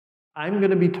I'm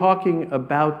going to be talking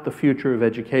about the future of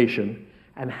education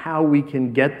and how we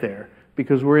can get there,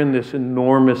 because we're in this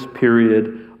enormous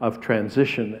period of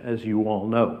transition, as you all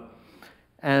know.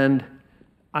 And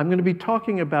I'm going to be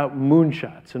talking about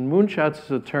moonshots. And moonshots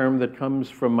is a term that comes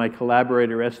from my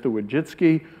collaborator, Esther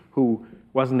Wojcicki, who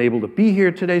wasn't able to be here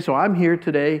today, so I'm here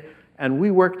today, and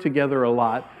we work together a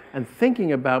lot. And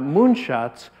thinking about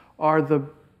moonshots are the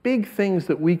big things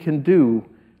that we can do.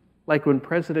 Like when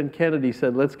President Kennedy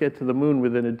said, let's get to the moon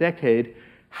within a decade,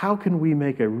 how can we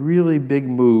make a really big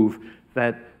move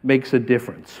that makes a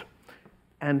difference?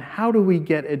 And how do we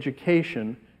get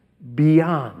education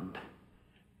beyond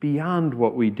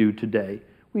what we do today?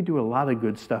 We do a lot of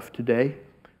good stuff today.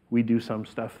 We do some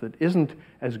stuff that isn't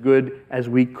as good as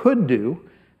we could do.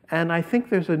 And I think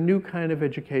there's a new kind of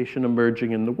education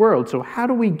emerging in the world. So how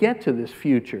do we get to this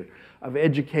future of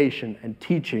education and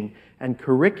teaching and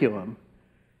curriculum?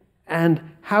 And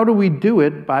how do we do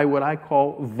it? By what I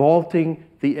call vaulting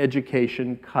the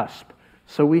education cusp.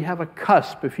 So we have a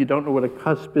cusp. If you don't know what a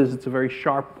cusp is, it's a very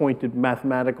sharp-pointed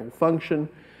mathematical function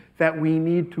that we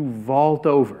need to vault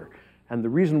over. And the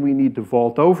reason we need to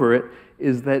vault over it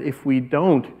is that if we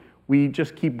don't, we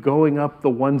just keep going up the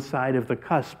one side of the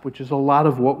cusp, which is a lot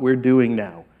of what we're doing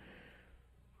now.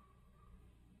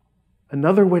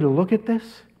 Another way to look at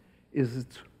this is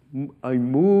it's a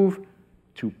move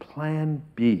to Plan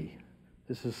B.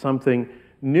 This is something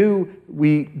new.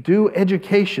 We do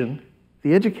education.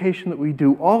 The education that we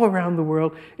do all around the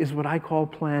world is what I call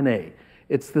Plan A.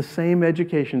 It's the same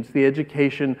education. It's the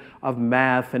education of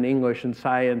math and English and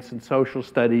science and social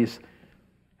studies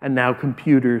and now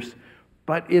computers.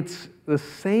 But it's the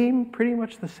same, pretty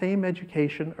much the same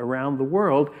education around the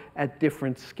world at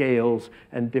different scales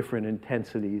and different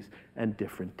intensities and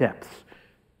different depths.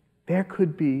 There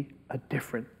could be a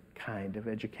different kind of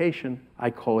education.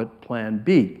 I call it Plan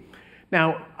B.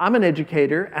 Now, I'm an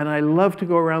educator, and I love to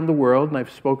go around the world, and I've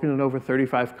spoken in over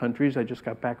 35 countries. I just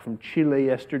got back from Chile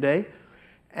yesterday.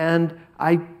 And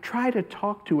I try to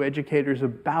talk to educators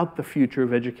about the future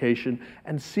of education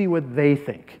and see what they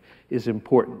think is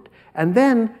important. And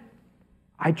then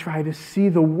I try to see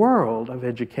the world of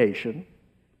education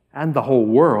and the whole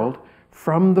world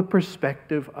from the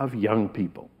perspective of young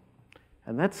people.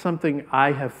 And that's something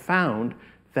I have found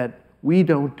that we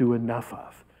don't do enough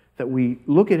of, that we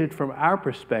look at it from our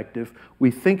perspective,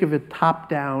 we think of it top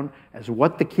down as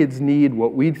what the kids need,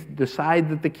 what we decide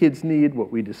that the kids need, what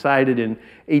we decided in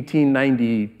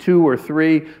 1892 or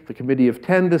 3, the Committee of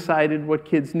 10 decided what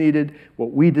kids needed,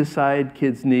 what we decide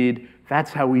kids need,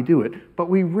 that's how we do it. But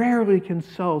we rarely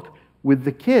consult with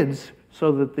the kids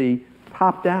so that the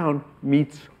top down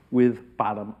meets with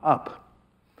bottom up.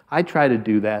 I try to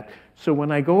do that, so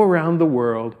when I go around the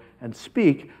world and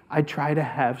speak, I try to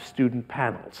have student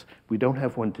panels. We don't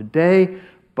have one today,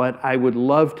 but I would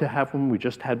love to have one. We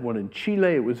just had one in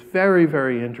Chile. It was very,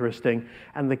 very interesting.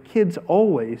 And the kids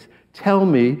always tell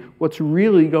me what's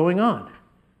really going on.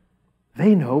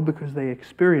 They know because they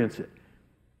experience it.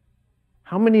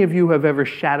 How many of you have ever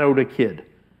shadowed a kid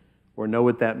or know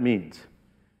what that means?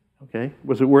 Okay,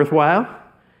 was it worthwhile?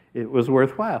 It was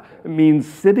worthwhile. It means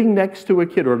sitting next to a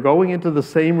kid or going into the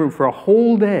same room for a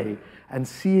whole day and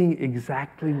seeing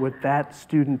exactly what that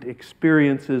student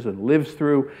experiences and lives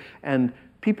through. And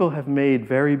people have made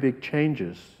very big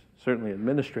changes, certainly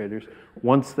administrators,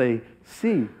 once they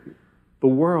see the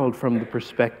world from the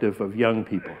perspective of young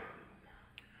people.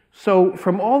 So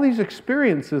from all these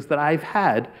experiences that I've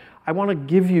had, I want to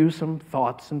give you some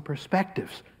thoughts and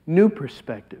perspectives, new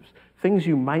perspectives, things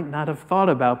you might not have thought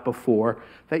about before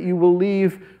that you will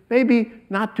leave maybe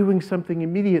not doing something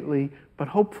immediately, but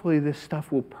hopefully this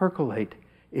stuff will percolate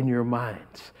in your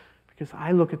minds. Because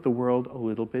I look at the world a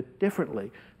little bit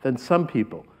differently than some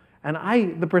people.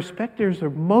 And the perspectives are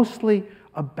mostly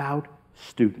about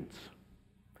students.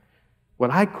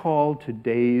 What I call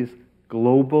today's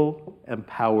global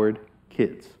empowered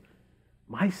kids.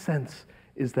 My sense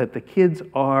is that the kids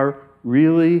are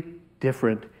really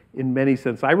different in many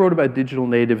senses. I wrote about digital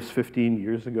natives 15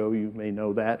 years ago, you may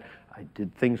know that. I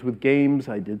did things with games,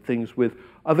 I did things with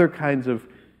other kinds of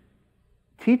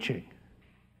teaching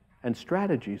and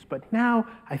strategies. But now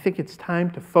I think it's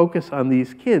time to focus on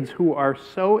these kids who are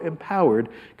so empowered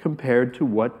compared to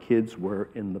what kids were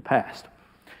in the past.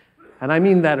 And I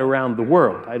mean that around the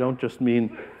world. I don't just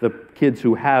mean the kids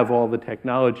who have all the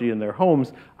technology in their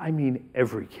homes, I mean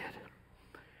every kid.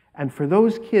 And for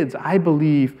those kids, I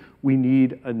believe we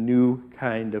need a new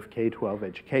kind of K-12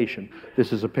 education.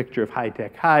 This is a picture of High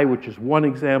Tech High, which is one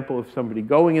example of somebody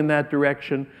going in that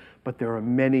direction, but there are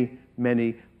many,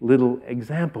 many little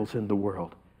examples in the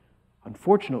world.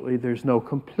 Unfortunately, there's no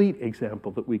complete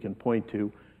example that we can point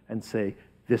to and say,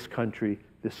 this country,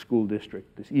 this school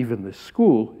district, even this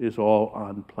school is all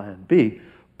on Plan B.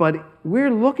 But we're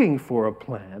looking for a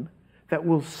plan that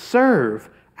will serve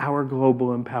our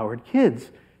global empowered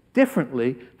kids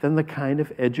differently than the kind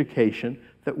of education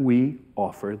that we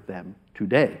offer them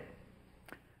today.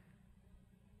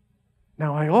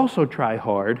 Now, I also try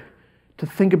hard to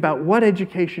think about what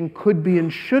education could be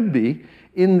and should be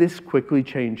in this quickly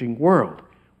changing world.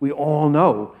 We all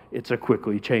know it's a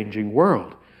quickly changing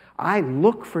world. I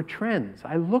look for trends.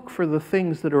 I look for the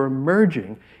things that are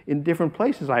emerging in different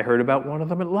places. I heard about one of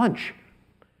them at lunch.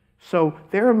 So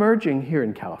they're emerging here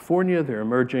in California, they're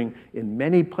emerging in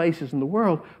many places in the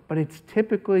world, but it's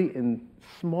typically in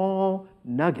small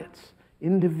nuggets,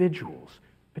 individuals,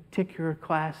 particular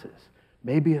classes,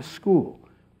 maybe a school.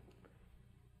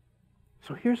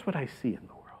 So here's what I see in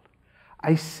the world.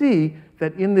 I see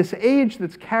that in this age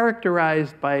that's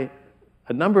characterized by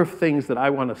a number of things that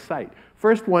I want to cite.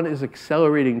 First one is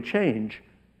accelerating change,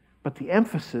 but the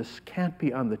emphasis can't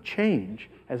be on the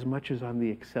change as much as on the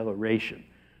acceleration.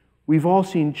 We've all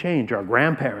seen change. Our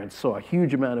grandparents saw a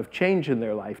huge amount of change in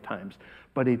their lifetimes,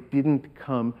 but it didn't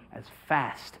come as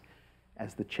fast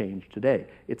as the change today.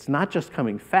 It's not just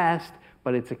coming fast,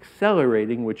 but it's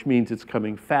accelerating, which means it's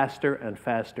coming faster and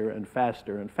faster and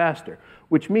faster and faster,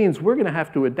 which means we're going to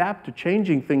have to adapt to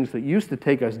changing things that used to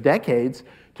take us decades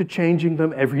to changing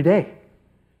them every day.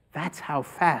 That's how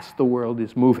fast the world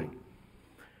is moving.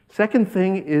 Second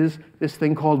thing is this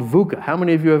thing called VUCA. How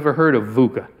many of you have ever heard of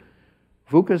VUCA?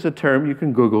 VUCA is a term, you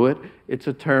can Google it. It's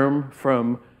a term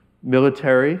from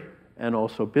military and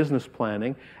also business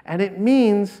planning, and it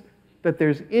means that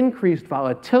there's increased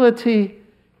volatility,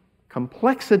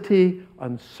 complexity,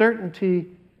 uncertainty,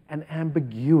 and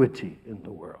ambiguity in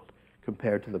the world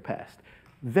compared to the past.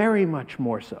 Very much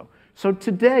more so. So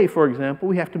today, for example,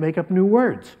 we have to make up new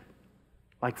words,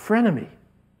 like frenemy,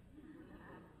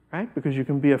 right? Because you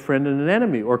can be a friend and an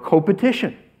enemy, or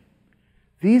competition.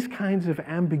 These kinds of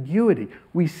ambiguity,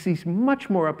 we see much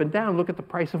more up and down. Look at the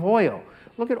price of oil.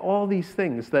 Look at all these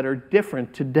things that are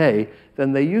different today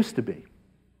than they used to be.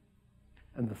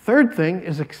 And the third thing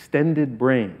is extended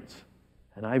brains.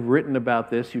 And I've written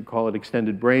about this. You call it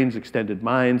extended brains, extended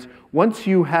minds. Once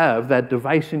you have that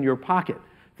device in your pocket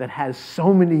that has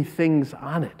so many things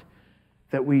on it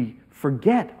that we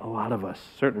forget, a lot of us,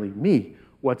 certainly me,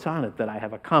 what's on it, that I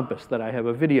have a compass, that I have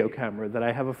a video camera, that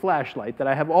I have a flashlight, that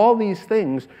I have all these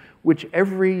things which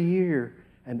every year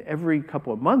and every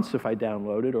couple of months, if I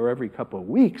download it, or every couple of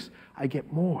weeks, I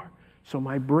get more. So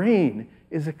my brain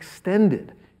is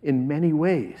extended in many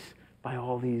ways by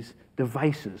all these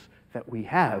devices that we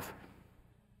have.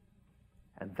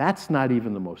 And that's not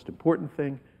even the most important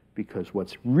thing, because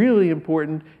what's really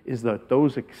important is that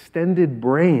those extended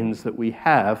brains that we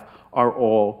have are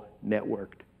all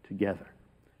networked together.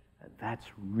 And that's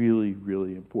really,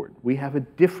 really important. We have a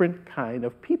different kind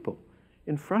of people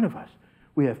in front of us.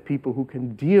 We have people who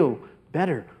can deal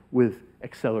better with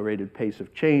accelerated pace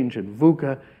of change and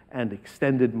VUCA and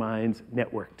extended minds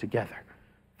networked together.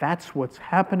 That's what's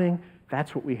happening.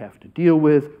 That's what we have to deal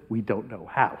with. We don't know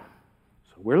how.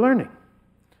 So we're learning.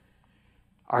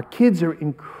 Our kids are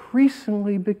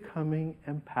increasingly becoming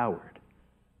empowered.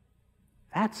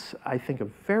 That's, I think, a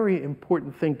very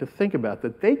important thing to think about,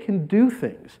 that they can do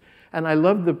things. And I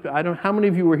love how many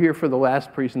of you were here for the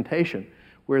last presentation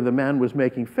where the man was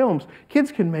making films?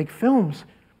 Kids can make films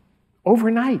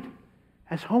overnight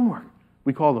as homework.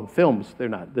 We call them films.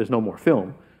 There's no more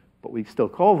film, but we still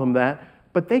call them that.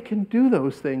 But they can do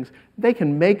those things. They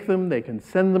can make them. They can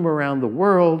send them around the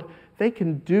world. They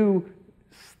can do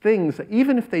things.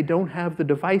 Even if they don't have the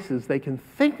devices, they can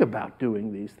think about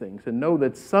doing these things and know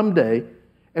that someday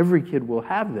every kid will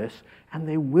have this and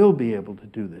they will be able to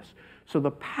do this. So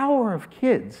the power of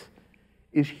kids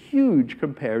is huge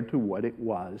compared to what it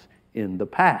was in the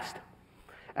past.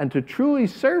 And to truly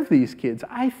serve these kids,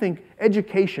 I think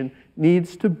education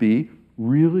needs to be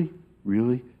really,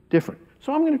 really different.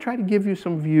 So I'm going to try to give you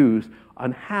some views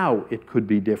on how it could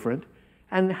be different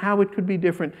and how it could be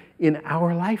different in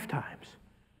our lifetimes.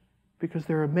 Because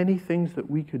there are many things that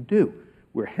we could do.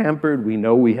 We're hampered. We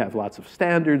know we have lots of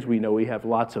standards. We know we have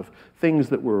lots of things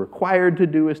that we're required to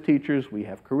do as teachers. We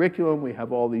have curriculum. We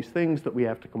have all these things that we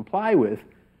have to comply with.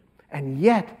 And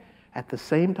yet, at the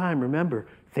same time, remember,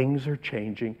 things are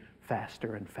changing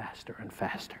faster and faster and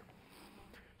faster.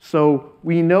 So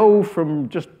we know from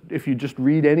if you just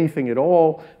read anything at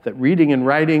all, that reading and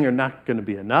writing are not going to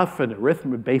be enough,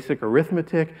 and basic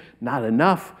arithmetic, not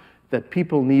enough, that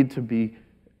people need to be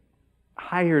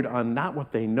hired on not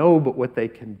what they know, but what they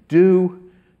can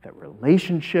do, that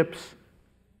relationships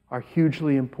are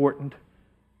hugely important,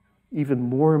 even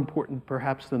more important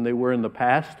perhaps than they were in the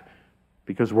past,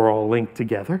 because we're all linked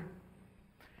together.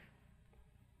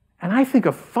 And I think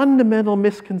a fundamental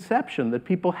misconception that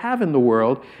people have in the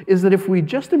world is that if we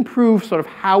just improve sort of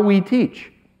how we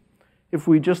teach, if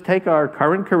we just take our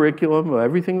current curriculum,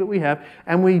 everything that we have,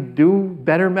 and we do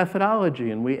better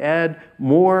methodology, and we add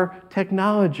more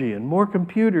technology and more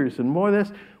computers and more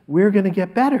this, we're going to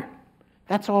get better.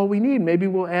 That's all we need. Maybe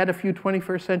we'll add a few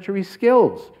 21st century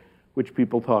skills, which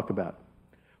people talk about.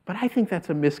 But I think that's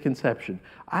a misconception.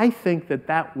 I think that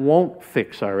that won't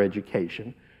fix our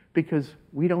education because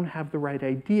we don't have the right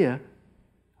idea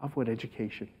of what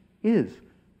education is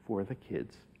for the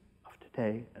kids of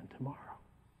today and tomorrow.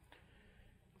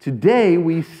 Today,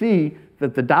 we see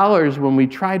that the dollars, when we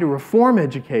try to reform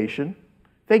education,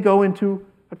 they go into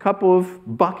a couple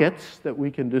of buckets that we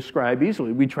can describe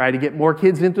easily. We try to get more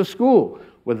kids into school,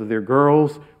 whether they're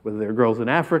girls in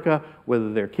Africa,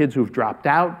 whether they're kids who've dropped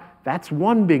out. That's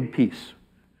one big piece.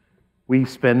 We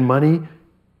spend money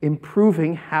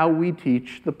improving how we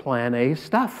teach the Plan A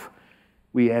stuff.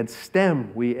 We add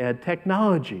STEM, we add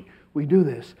technology, we do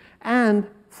this. And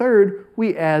third,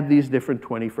 we add these different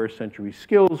 21st century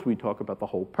skills. We talk about the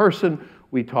whole person.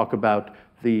 We talk about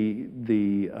the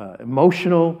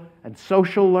emotional and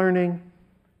social learning.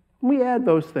 We add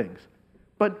those things.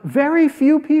 But very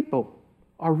few people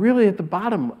are really at the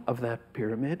bottom of that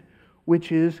pyramid,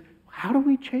 which is, how do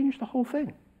we change the whole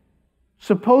thing?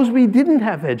 Suppose we didn't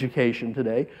have education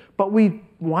today, but we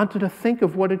wanted to think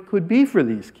of what it could be for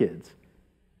these kids.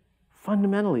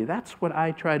 Fundamentally, that's what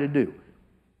I try to do.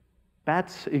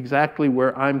 That's exactly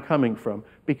where I'm coming from,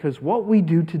 because what we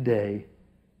do today,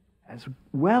 as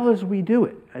well as we do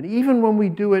it, and even when we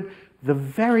do it the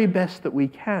very best that we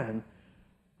can,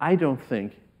 I don't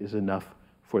think is enough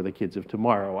for the kids of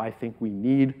tomorrow. I think we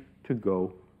need to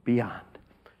go beyond.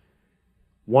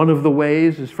 One of the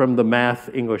ways is from the math,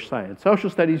 English, science, social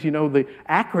studies. You know, the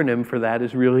acronym for that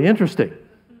is really interesting.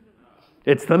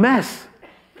 It's the MESS.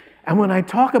 And when I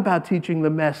talk about teaching the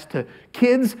MESS to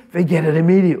kids, they get it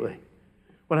immediately.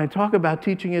 When I talk about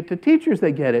teaching it to teachers,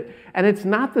 they get it. And it's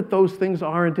not that those things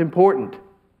aren't important.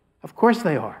 Of course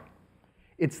they are.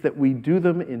 It's that we do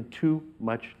them in too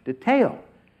much detail.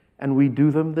 And we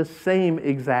do them the same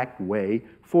exact way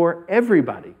for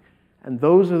everybody. And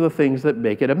those are the things that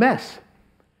make it a mess.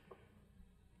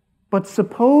 But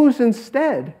suppose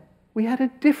instead we had a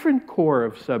different core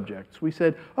of subjects. We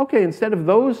said, okay, instead of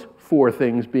those 4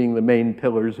 things being the main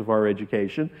pillars of our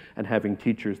education and having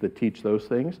teachers that teach those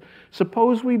things,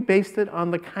 suppose we based it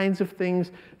on the kinds of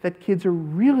things that kids are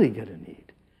really going to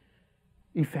need.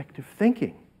 Effective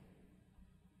thinking.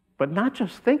 But not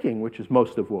just thinking, which is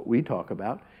most of what we talk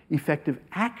about, effective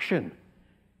action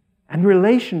and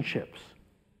relationships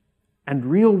and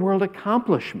real-world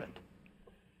accomplishment.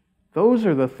 Those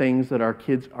are the things that our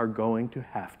kids are going to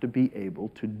have to be able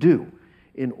to do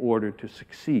in order to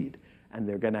succeed. And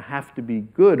they're going to have to be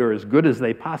good, or as good as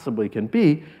they possibly can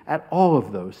be, at all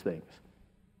of those things.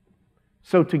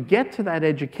 So to get to that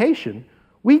education,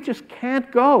 we just can't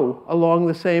go along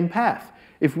the same path.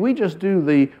 If we just do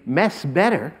the mess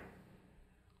better,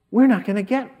 we're not going to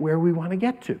get where we want to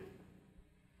get to.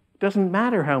 It doesn't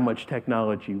matter how much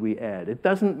technology we add. It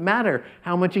doesn't matter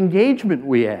how much engagement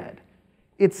we add.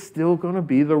 It's still going to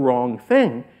be the wrong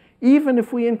thing, even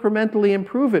if we incrementally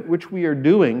improve it, which we are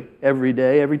doing every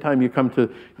day. Every time you come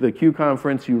to the Q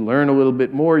conference, you learn a little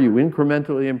bit more. You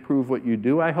incrementally improve what you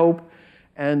do, I hope,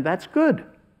 and that's good.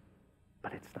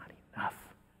 But it's not enough.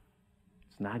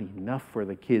 It's not enough for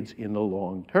the kids in the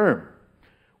long term.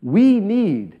 We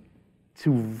need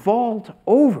to vault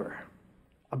over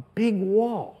a big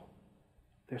wall.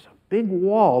 There's a big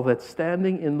wall that's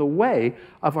standing in the way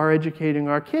of our educating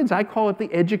our kids. I call it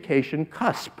the education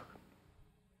cusp.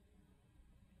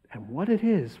 And what it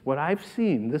is, what I've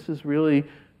seen, this is really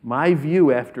my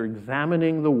view after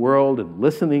examining the world and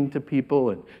listening to people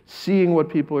and seeing what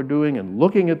people are doing and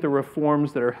looking at the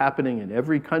reforms that are happening in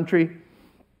every country.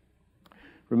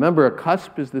 Remember, a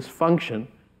cusp is this function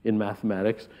in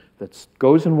mathematics that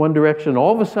goes in one direction,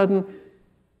 all of a sudden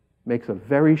makes a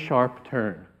very sharp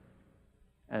turn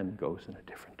and goes in a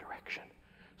different direction.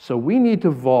 So we need to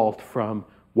vault from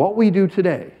what we do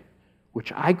today,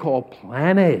 which I call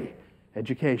Plan A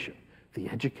education, the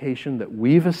education that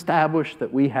we've established,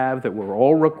 that we have, that we're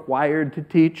all required to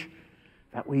teach,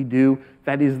 that we do,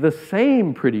 that is the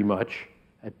same pretty much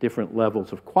at different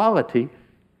levels of quality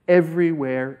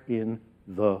everywhere in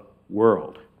the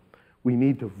world. We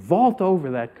need to vault over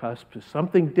that cusp to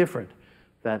something different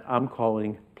that I'm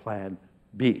calling Plan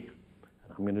B.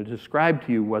 I'm going to describe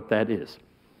to you what that is.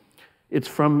 It's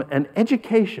from an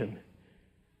education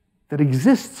that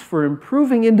exists for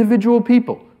improving individual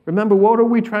people. Remember, what are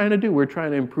we trying to do? We're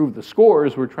trying to improve the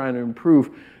scores. We're trying to improve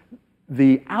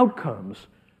the outcomes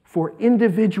for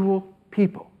individual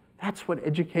people. That's what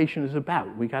education is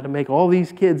about. We got to make all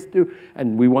these kids do,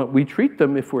 and we treat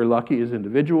them, if we're lucky, as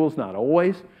individuals, not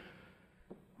always.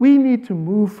 We need to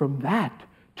move from that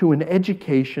to an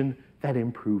education that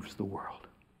improves the world.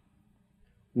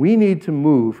 We need to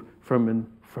move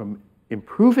from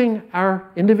improving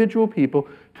our individual people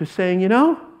to saying, you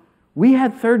know, we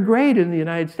had third grade in the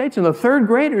United States, and the third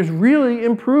graders really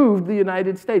improved the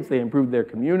United States. They improved their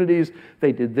communities.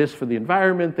 They did this for the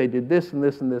environment. They did this and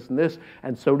this and this and this,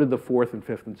 and so did the fourth and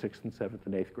fifth and sixth and seventh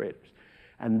and eighth graders.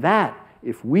 And that,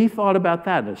 if we thought about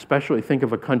that, and especially think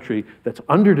of a country that's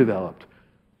underdeveloped,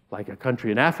 like a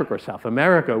country in Africa or South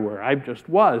America where I just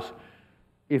was,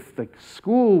 if the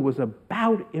school was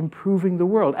about improving the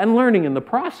world and learning in the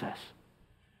process,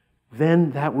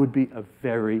 then that would be a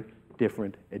very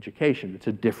different education. It's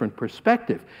a different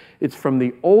perspective. It's from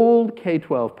the old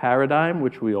K-12 paradigm,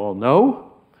 which we all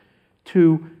know,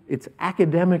 to its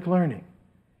academic learning.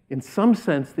 In some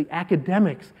sense, the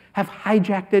academics have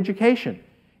hijacked education.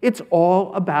 It's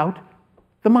all about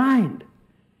the mind.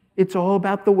 It's all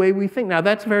about the way we think. Now,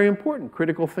 that's very important.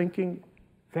 Critical thinking,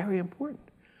 very important.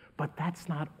 But that's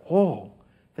not all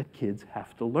that kids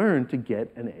have to learn to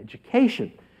get an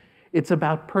education. It's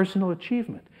about personal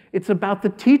achievement. It's about the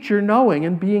teacher knowing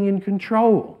and being in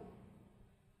control.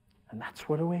 And that's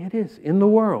what the way it is in the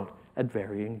world at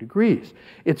varying degrees.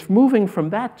 It's moving from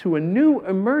that to a new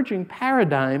emerging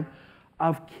paradigm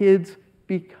of kids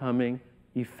becoming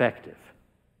effective.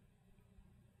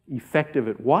 Effective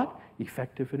at what?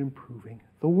 Effective at improving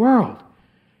the world.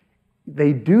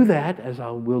 They do that, as I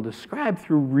will describe,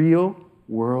 through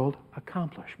real-world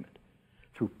accomplishment,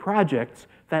 through projects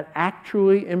that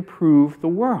actually improve the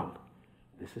world.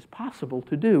 This is possible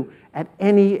to do at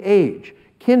any age.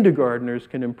 Kindergartners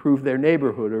can improve their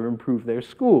neighborhood or improve their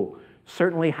school.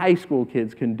 Certainly high school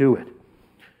kids can do it.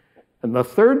 And the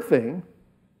third thing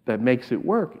that makes it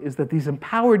work is that these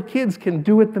empowered kids can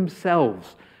do it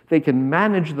themselves. They can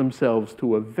manage themselves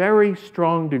to a very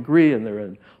strong degree, and there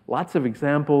are lots of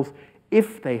examples,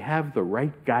 if they have the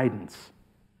right guidance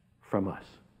from us.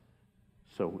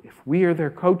 So if we are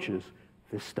their coaches,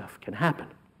 this stuff can happen.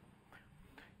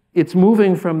 It's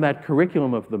moving from that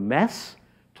curriculum of the mess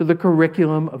to the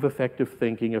curriculum of effective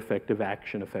thinking, effective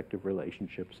action, effective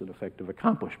relationships, and effective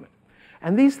accomplishment.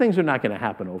 And these things are not going to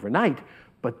happen overnight,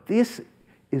 but this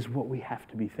is what we have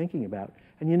to be thinking about.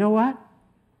 And you know what?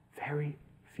 Very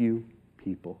few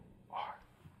people are.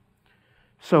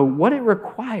 So what it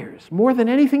requires, more than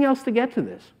anything else to get to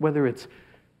this, whether it's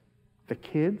the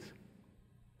kids,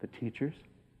 the teachers,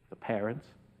 the parents,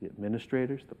 the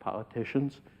administrators, the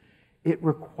politicians, it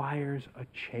requires a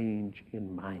change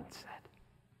in mindset.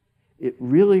 It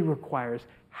really requires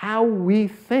how we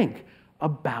think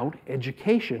about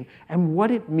education and what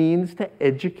it means to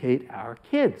educate our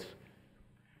kids.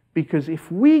 Because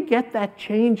if we get that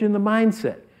change in the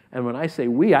mindset, and when I say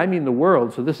we, I mean the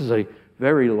world, so this is a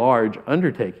very large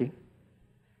undertaking.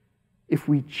 If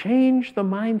we change the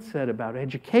mindset about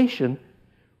education,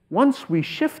 once we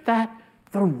shift that,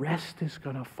 the rest is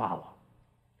going to follow.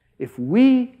 If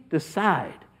we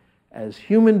decide as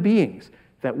human beings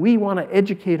that we want to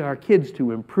educate our kids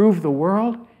to improve the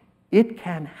world, it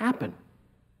can happen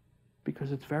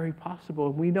because it's very possible,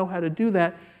 and we know how to do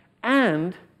that,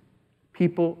 and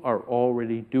people are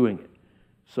already doing it.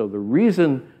 So the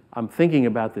reason I'm thinking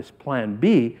about this Plan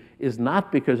B is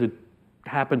not because it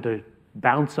happened to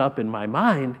bounce up in my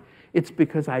mind. It's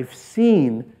because I've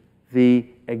seen the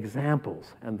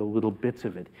examples and the little bits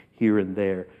of it here and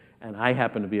there. And I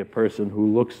happen to be a person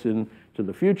who looks into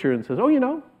the future and says, oh, you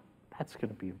know, that's going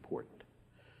to be important.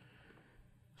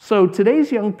 So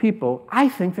today's young people, I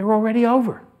think they're already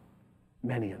over,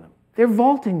 many of them. They're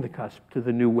vaulting the cusp to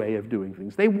the new way of doing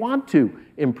things. They want to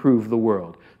improve the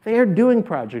world. They are doing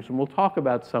projects, and we'll talk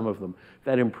about some of them,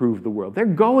 that improve the world. They're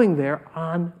going there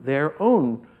on their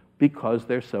own because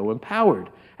they're so empowered.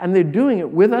 And they're doing it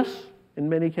with us in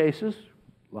many cases.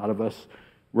 A lot of us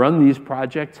run these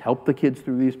projects, help the kids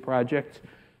through these projects.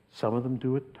 Some of them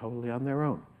do it totally on their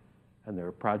own. And there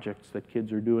are projects that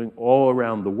kids are doing all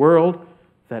around the world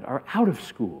that are out of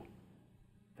school,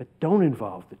 that don't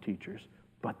involve the teachers,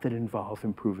 but that involve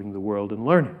improving the world and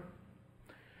learning.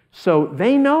 So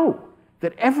they know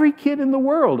that every kid in the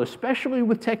world, especially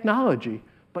with technology,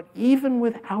 but even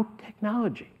without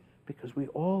technology, because we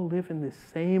all live in this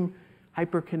same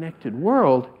hyper-connected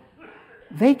world,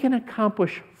 they can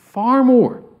accomplish far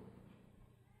more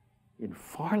in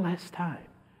far less time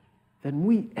than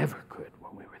we ever could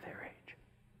when we were their age.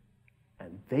 And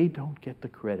And they don't get the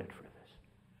credit for this.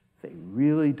 They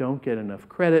really don't get enough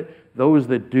credit. Those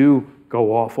that do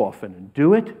go off often and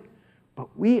do it. But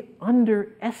we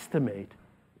underestimate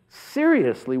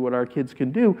seriously what our kids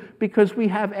can do because we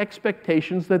have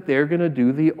expectations that they're going to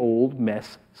do the old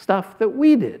mess stuff that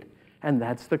we did. And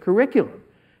that's the curriculum.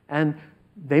 And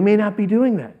they may not be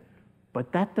doing that.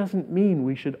 But that doesn't mean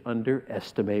we should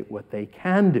underestimate what they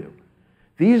can do.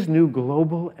 These new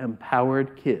global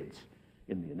empowered kids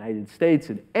in the United States,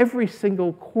 in every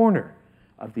single corner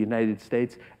of the United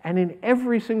States, and in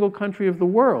every single country of the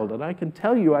world, and I can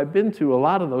tell you I've been to a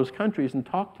lot of those countries and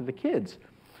talked to the kids,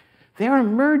 they're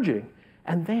emerging,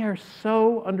 and they are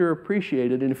so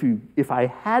underappreciated. And if I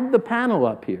had the panel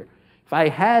up here, if I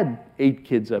had 8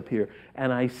 kids up here,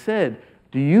 and I said,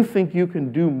 do you think you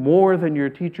can do more than your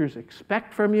teachers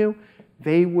expect from you?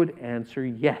 They would answer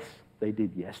yes. They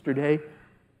did yesterday.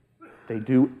 They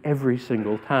do every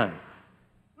single time.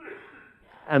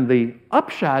 And the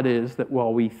upshot is that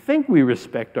while we think we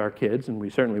respect our kids, and we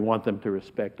certainly want them to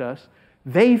respect us,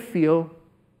 they feel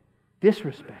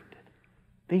disrespected.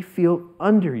 They feel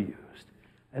underused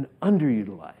and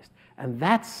underutilized. And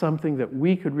that's something that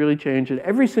we could really change. And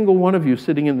every single one of you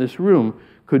sitting in this room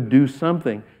could do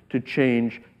something to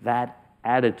change that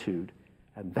attitude.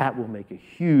 And that will make a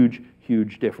huge,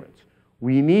 huge difference.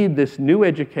 We need this new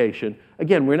education.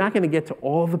 Again, we're not going to get to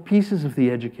all the pieces of the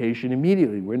education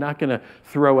immediately. We're not going to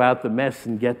throw out the mess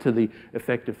and get to the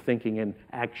effective thinking and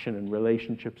action and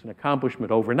relationships and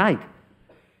accomplishment overnight.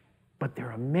 But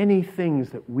there are many things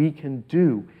that we can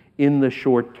do in the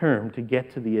short term to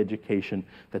get to the education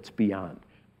that's beyond.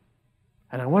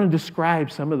 And I want to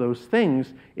describe some of those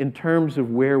things in terms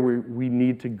of where we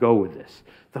need to go with this.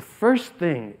 The first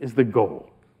thing is the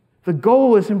goal. The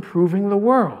goal is improving the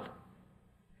world.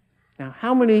 Now,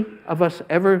 how many of us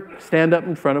ever stand up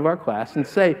in front of our class and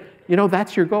say, you know,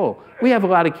 that's your goal? We have a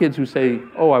lot of kids who say,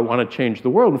 oh, I want to change the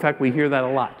world. In fact, we hear that a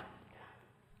lot.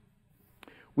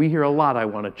 We hear a lot, I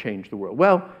want to change the world.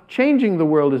 Well, changing the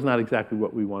world is not exactly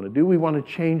what we want to do. We want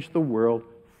to change the world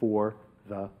for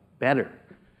the better.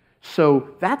 So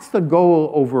that's the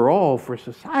goal overall for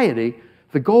society.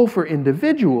 The goal for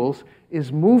individuals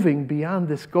is moving beyond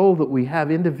this goal that we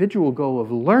have, individual goal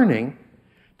of learning,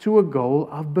 to a goal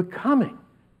of becoming.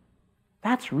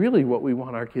 That's really what we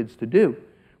want our kids to do.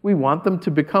 We want them to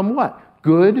become what?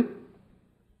 Good,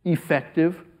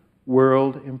 effective,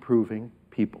 world-improving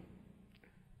people.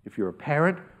 If you're a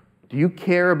parent, do you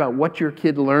care about what your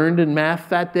kid learned in math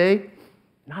that day?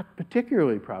 Not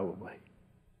particularly, probably.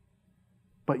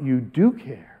 But you do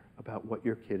care about what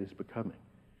your kid is becoming.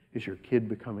 Is your kid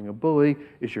becoming a bully?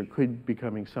 Is your kid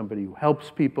becoming somebody who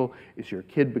helps people? Is your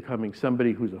kid becoming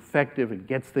somebody who's effective and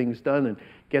gets things done and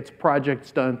gets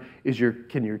projects done?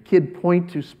 Can your kid point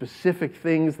to specific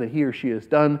things that he or she has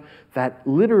done that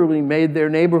literally made their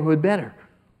neighborhood better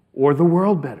or the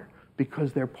world better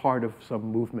because they're part of some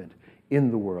movement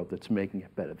in the world that's making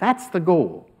it better? That's the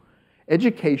goal.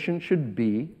 Education should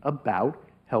be about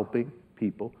helping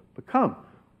people become.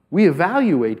 We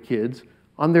evaluate kids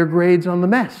on their grades on the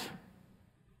mess.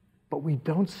 But we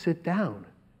don't sit down.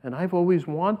 And I've always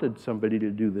wanted somebody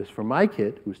to do this for my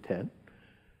kid, who's 10.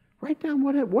 Write down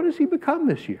what has he become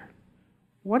this year?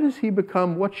 What has he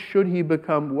become? What should he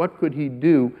become? What could he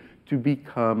do to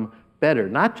become better?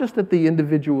 Not just at the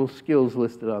individual skills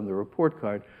listed on the report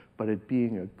card, but at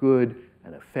being a good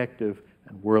and effective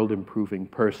and world-improving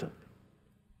person.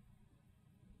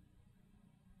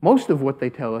 Most of what they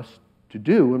tell us to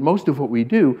do, and most of what we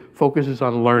do, focuses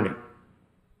on learning.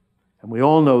 And we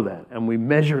all know that, and we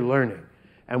measure learning,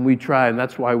 and we try, and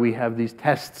that's why we have these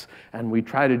tests, and we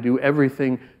try to do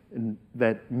everything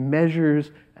that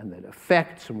measures and that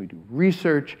affects, and we do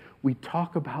research. We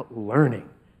talk about learning.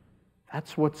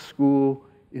 That's what school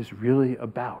is really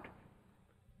about.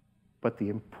 But the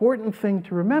important thing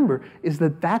to remember is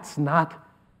that that's not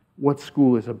what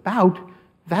school is about.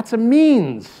 That's a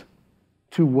means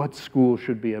to what school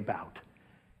should be about.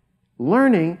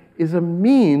 Learning is a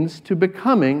means to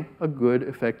becoming a good,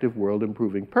 effective,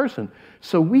 world-improving person.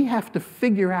 So we have to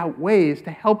figure out ways to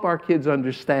help our kids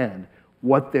understand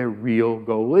what their real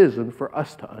goal is and for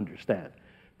us to understand.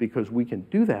 Because we can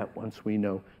do that once we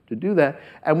know to do that.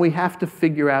 And we have to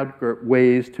figure out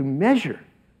ways to measure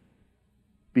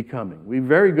becoming. We're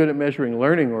very good at measuring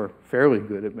learning, or fairly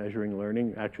good at measuring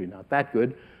learning, actually not that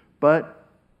good, but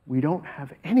we don't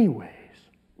have any ways,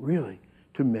 really,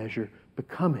 to measure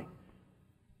becoming.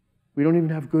 We don't even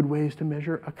have good ways to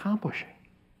measure accomplishing.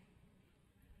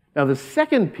 Now, the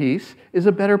second piece is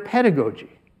a better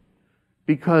pedagogy,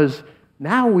 because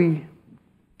now we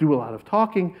do a lot of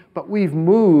talking, but we've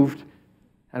moved,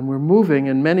 and we're moving,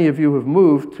 and many of you have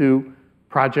moved to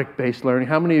Project-based learning.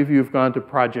 How many of you have gone to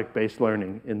project-based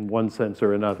learning in one sense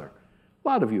or another? A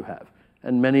lot of you have,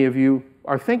 and many of you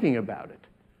are thinking about it.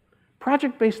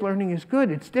 Project-based learning is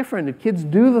good. It's different. The kids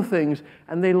do the things,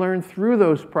 and they learn through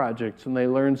those projects, and they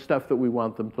learn stuff that we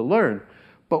want them to learn.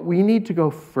 But we need to go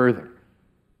further,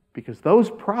 because those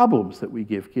problems that we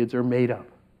give kids are made up.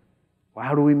 Well,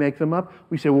 how do we make them up?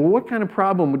 We say, well, what kind of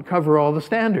problem would cover all the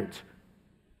standards?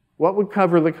 What would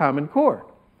cover the Common Core?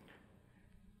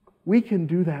 We can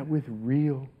do that with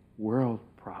real-world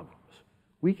problems.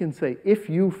 We can say, if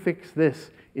you fix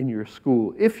this in your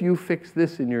school, if you fix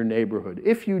this in your neighborhood,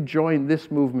 if you join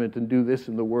this movement and do this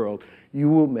in the world, you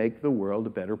will make the world a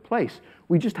better place.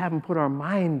 We just haven't put our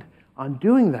mind on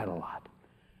doing that a lot.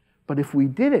 But if we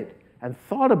did it and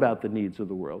thought about the needs of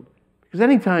the world, because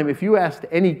anytime, if you asked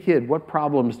any kid, what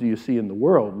problems do you see in the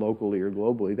world, locally or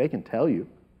globally, they can tell you.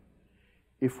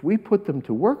 If we put them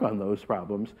to work on those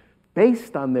problems,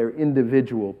 based on their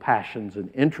individual passions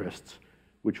and interests,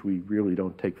 which we really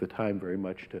don't take the time very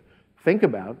much to think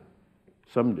about,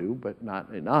 some do, but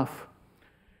not enough,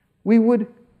 we would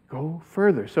go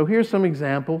further. So here's some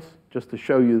examples, just to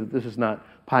show you that this is not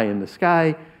pie in the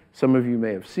sky. Some of you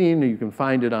may have seen, or you can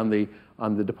find it on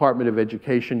the Department of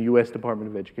Education, U.S.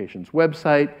 Department of Education's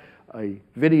website, a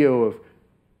video of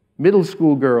middle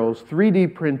school girls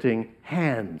 3D printing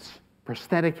hands,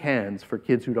 prosthetic hands for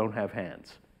kids who don't have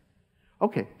hands.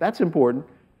 Okay, that's important,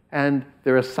 and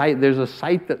there's a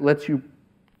site that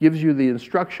gives you the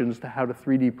instructions to how to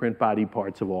 3D print body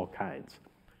parts of all kinds.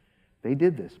 They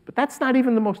did this, but that's not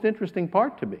even the most interesting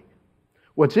part to me.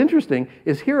 What's interesting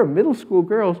is here are middle school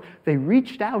girls, they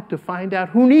reached out to find out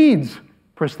who needs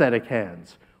prosthetic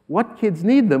hands. What kids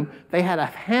need them? They had a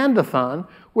handathon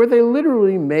where they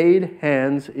literally made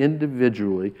hands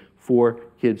individually for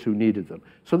kids who needed them.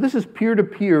 So this is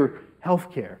peer-to-peer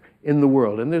healthcare in the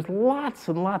world, and there's lots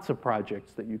and lots of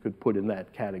projects that you could put in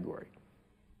that category.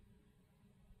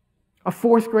 A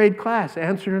 4th grade class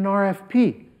answered an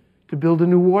RFP to build a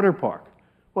new water park.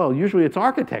 Well, usually it's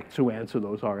architects who answer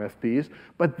those RFPs,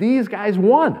 but these guys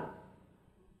won.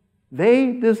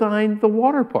 They designed the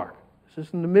water park. This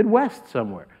is in the Midwest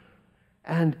somewhere.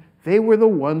 And they were the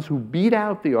ones who beat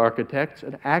out the architects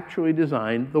and actually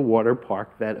designed the water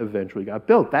park that eventually got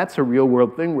built. That's a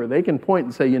real-world thing where they can point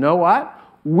and say, you know what?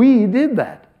 We did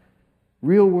that.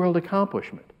 Real-world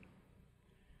accomplishment.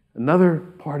 Another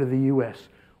part of the U.S.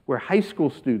 where high school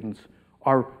students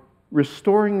are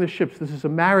restoring the ships. This is a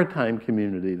maritime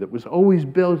community that was always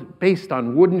based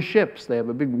on wooden ships. They have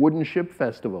a big wooden ship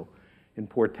festival in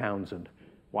Port Townsend,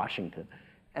 Washington.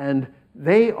 And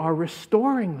they are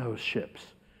restoring those ships.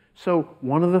 So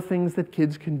one of the things that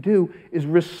kids can do is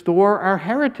restore our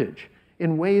heritage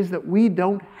in ways that we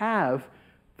don't have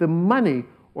the money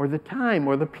or the time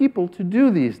or the people to do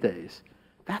these days.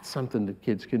 That's something that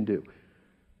kids can do.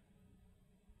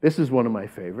 This is one of my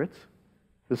favorites.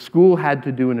 The school had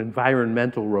to do an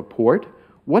environmental report.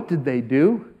 What did they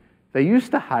do? They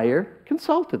used to hire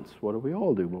consultants. What do we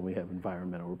all do when we have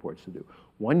environmental reports to do?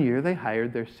 One year they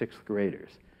hired their 6th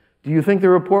graders. Do you think the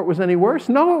report was any worse?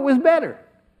 No, it was better,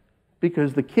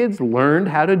 because the kids learned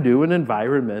how to do an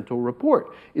environmental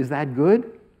report. Is that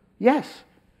good? Yes.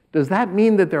 Does that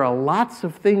mean that there are lots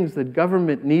of things that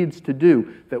government needs to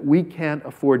do that we can't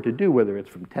afford to do, whether it's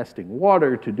from testing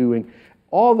water to doing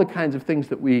all the kinds of things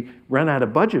that we run out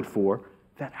of budget for,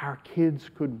 that our kids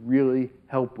could really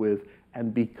help with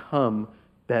and become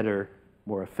better,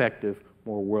 more effective,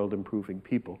 more world-improving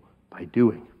people by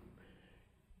doing?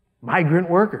 Migrant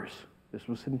workers. This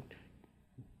was in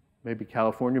maybe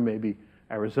California, maybe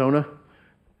Arizona,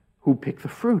 who pick the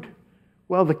fruit.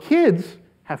 Well, the kids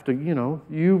have to,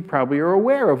 you probably are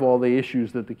aware of all the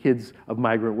issues that the kids of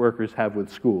migrant workers have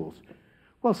with schools.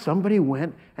 Well, somebody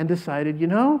went and decided,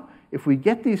 if we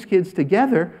get these kids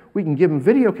together, we can give them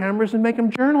video cameras and make them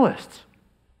journalists.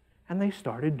 And they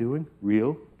started doing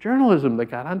real journalism that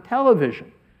got on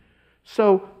television.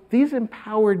 So these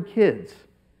empowered kids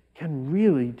can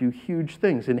really do huge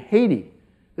things. In Haiti,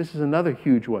 this is another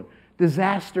huge one.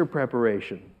 Disaster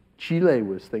preparation. Chile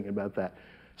was thinking about that.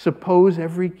 Suppose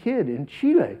every kid in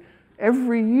Chile,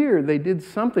 every year they did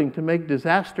something to make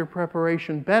disaster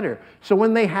preparation better. So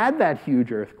when they had that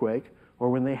huge earthquake, or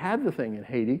when they had the thing in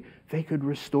Haiti, they could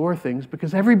restore things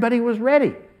because everybody was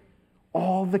ready.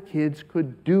 All the kids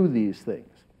could do these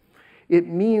things. It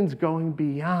means going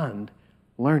beyond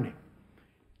learning.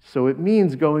 So it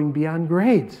means going beyond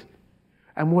grades.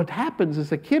 And what happens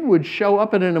is a kid would show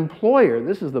up at an employer,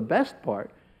 this is the best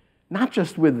part, not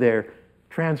just with their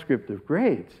transcript of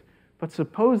grades, but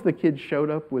suppose the kid showed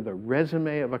up with a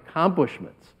resume of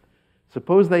accomplishments.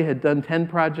 Suppose they had done 10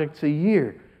 projects a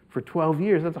year for 12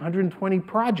 years. That's 120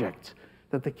 projects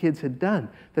that the kids had done,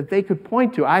 that they could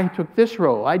point to. I took this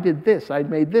role, I did this, I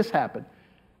made this happen.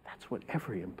 That's what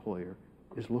every employer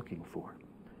is looking for.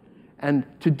 And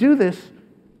to do this,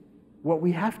 what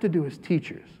we have to do as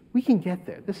teachers, we can get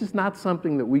there. This is not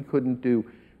something that we couldn't do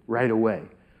right away,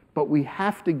 but we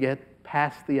have to get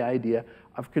past the idea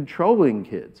of controlling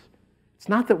kids. It's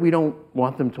not that we don't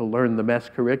want them to learn the mess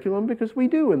curriculum, because we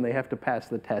do, and they have to pass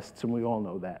the tests, and we all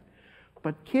know that.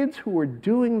 But kids who are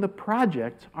doing the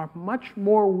projects are much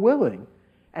more willing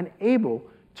and able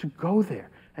to go there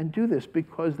and do this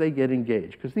because they get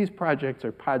engaged. Because these projects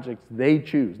are projects they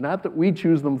choose. Not that we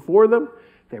choose them for them.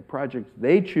 They're projects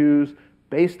they choose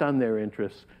based on their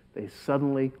interests. They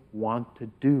suddenly want to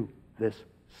do this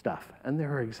stuff. And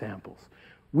there are examples.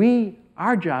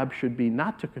 Our job should be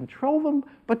not to control them,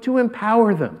 but to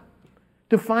empower them.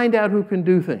 To find out who can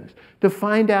do things, to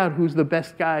find out who's the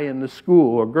best guy in the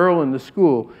school or girl in the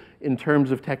school in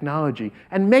terms of technology,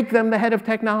 and make them the head of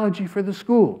technology for the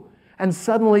school. And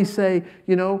suddenly say,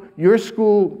 you know, your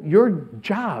school, your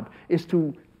job is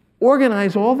to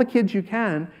organize all the kids you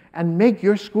can and make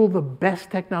your school the best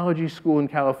technology school in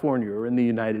California or in the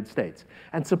United States.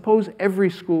 And suppose every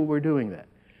school were doing that.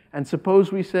 And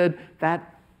suppose we said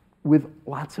that with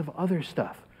lots of other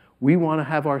stuff. We want to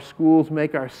have our schools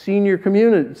make our senior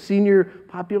community, senior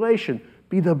population,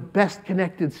 be the best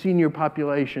connected senior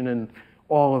population in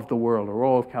all of the world, or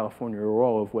all of California, or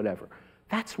all of whatever.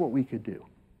 That's what we could do.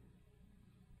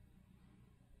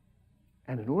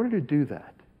 And in order to do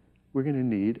that, we're going to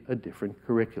need a different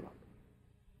curriculum.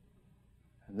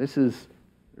 And this is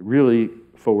really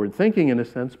forward-thinking in a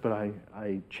sense, but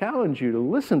I challenge you to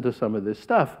listen to some of this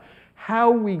stuff. How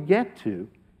we get to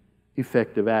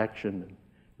effective action and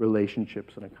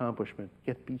relationships and accomplishment,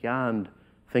 get beyond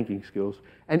thinking skills,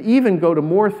 and even go to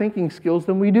more thinking skills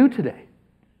than we do today,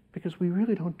 because we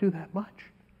really don't do that much.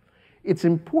 It's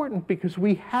important because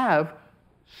we have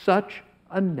such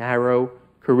a narrow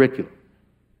curriculum.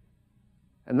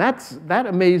 And that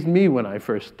amazed me when I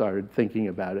first started thinking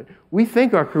about it. We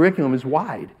think our curriculum is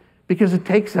wide because it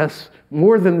takes us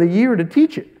more than the year to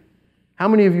teach it. How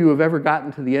many of you have ever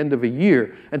gotten to the end of a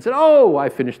year and said, oh, I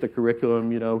finished the curriculum,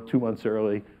 2 months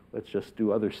early, let's just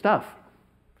do other stuff?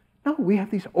 No, we have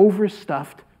these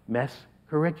overstuffed mess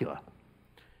curricula.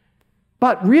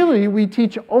 But really, we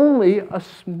teach only a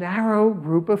narrow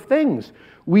group of things.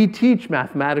 We teach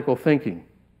mathematical thinking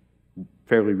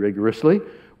fairly rigorously.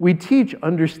 We teach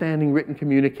understanding written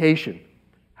communication,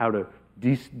 how to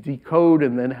decode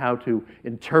and then how to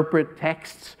interpret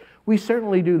texts. We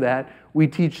certainly do that. We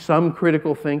teach some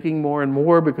critical thinking more and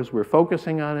more because we're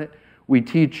focusing on it. We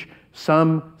teach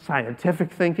some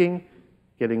scientific thinking,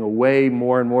 getting away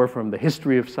more and more from the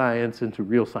history of science into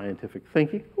real scientific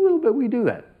thinking. A little bit we do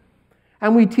that.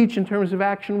 And we teach in terms of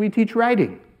action, we teach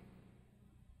writing.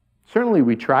 Certainly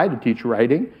we try to teach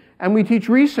writing, and we teach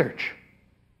research.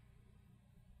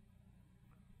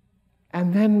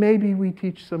 And then maybe we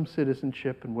teach some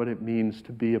citizenship and what it means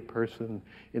to be a person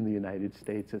in the United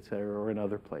States, et cetera, or in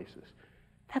other places.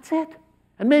 That's it.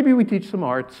 And maybe we teach some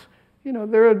arts.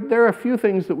 There are a few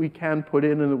things that we can put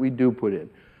in and that we do put in.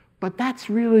 But that's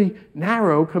really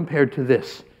narrow compared to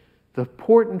this. The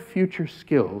important future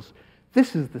skills,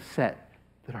 this is the set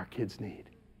that our kids need.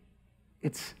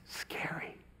 It's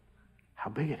scary how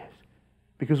big it is.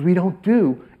 Because we don't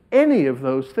do any of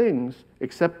those things,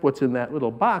 except what's in that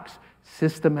little box,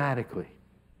 systematically.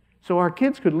 So our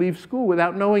kids could leave school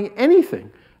without knowing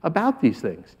anything about these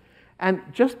things. And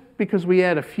just because we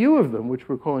add a few of them, which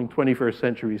we're calling 21st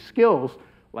century skills,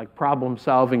 like problem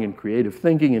solving and creative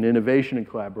thinking and innovation and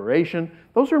collaboration,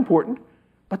 those are important,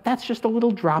 but that's just a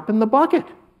little drop in the bucket.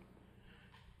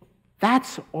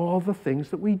 That's all the things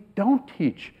that we don't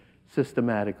teach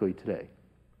systematically today.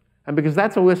 And because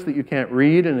that's a list that you can't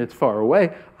read and it's far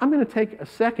away, I'm going to take a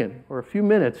second or a few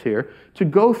minutes here to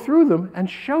go through them and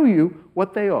show you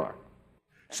what they are.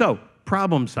 So,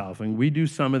 problem solving, we do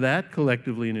some of that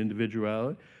collectively and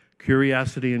individually.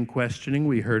 Curiosity and questioning,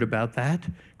 we heard about that.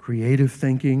 Creative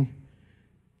thinking,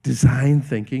 design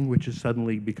thinking, which has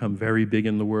suddenly become very big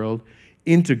in the world.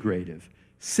 Integrative,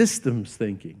 systems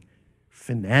thinking,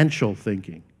 financial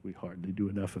thinking, we hardly do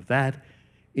enough of that.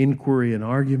 Inquiry and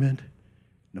argument,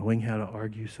 knowing how to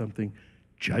argue something.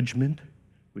 Judgment,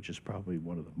 which is probably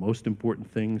one of the most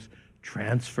important things.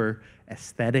 Transfer,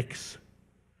 aesthetics,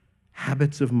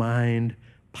 habits of mind,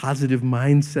 positive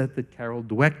mindset that Carol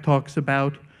Dweck talks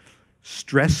about,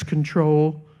 stress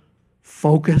control,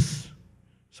 focus.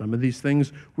 Some of these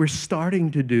things we're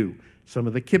starting to do. Some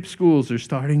of the KIPP schools are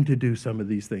starting to do some of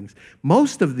these things.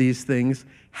 Most of these things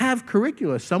have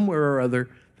curricula somewhere or other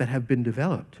that have been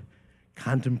developed.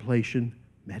 contemplation,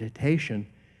 meditation.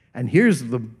 And here's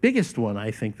the biggest one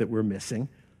I think that we're missing: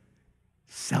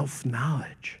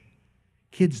 self-knowledge.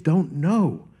 Kids don't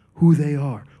know who they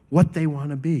are, what they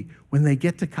want to be. When they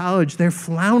get to college, they're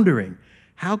floundering.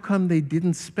 How come they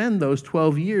didn't spend those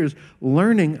 12 years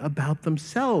learning about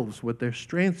themselves, what their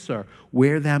strengths are,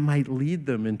 where that might lead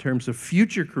them in terms of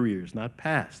future careers, not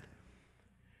past?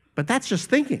 But that's just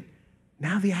thinking.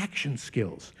 Now the action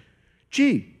skills.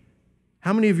 Gee,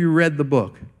 how many of you read the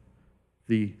book,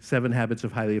 The 7 Habits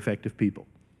of Highly Effective People?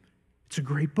 It's a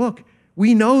great book.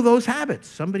 We know those habits.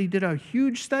 Somebody did a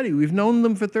huge study. We've known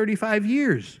them for 35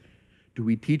 years. Do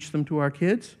we teach them to our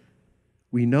kids?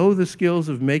 We know the skills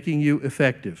of making you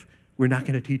effective. We're not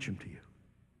going to teach them to you.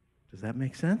 Does that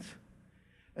make sense?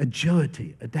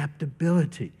 Agility,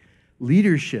 adaptability,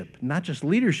 leadership, not just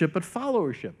leadership, but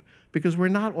followership, because we're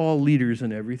not all leaders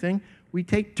in everything. We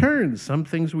take turns. Some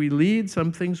things we lead,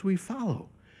 some things we follow.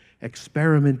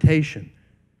 Experimentation,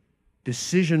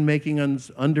 decision-making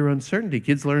under uncertainty.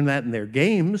 Kids learn that in their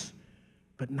games,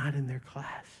 but not in their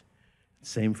class.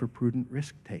 Same for prudent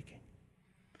risk-taking.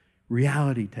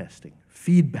 Reality testing,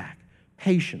 feedback,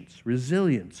 patience,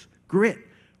 resilience, grit.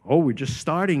 Oh, we're just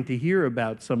starting to hear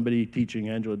about somebody teaching,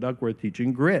 Angela Duckworth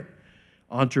teaching grit.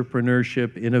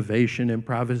 Entrepreneurship, innovation,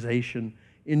 improvisation,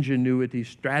 ingenuity,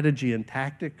 strategy and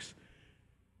tactics,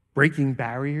 breaking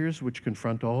barriers which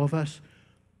confront all of us,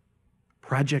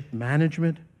 project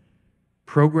management,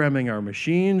 programming our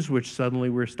machines, which suddenly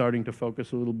we're starting to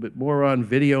focus a little bit more on,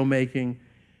 video making,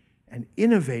 and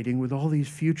innovating with all these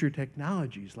future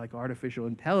technologies like artificial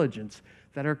intelligence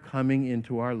that are coming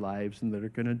into our lives and that are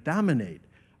going to dominate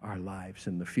our lives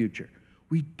in the future.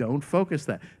 We don't focus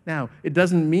that. Now, it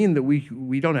doesn't mean that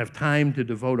we don't have time to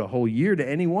devote a whole year to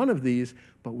any one of these,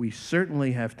 but we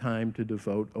certainly have time to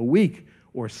devote a week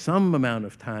or some amount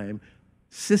of time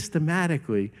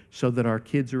systematically so that our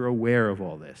kids are aware of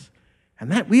all this.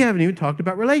 And that we haven't even talked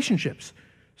about relationships.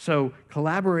 So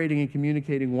collaborating and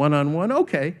communicating one-on-one,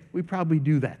 okay, we probably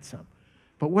do that some.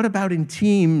 But what about in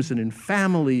teams and in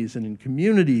families and in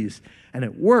communities and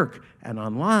at work and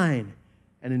online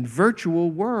and in virtual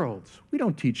worlds? We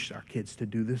don't teach our kids to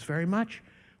do this very much.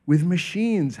 With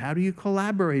machines, how do you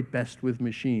collaborate best with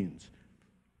machines?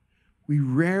 We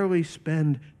rarely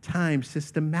spend time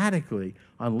systematically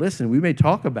on listening. We may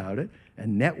talk about it,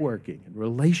 and networking and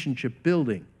relationship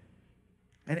building,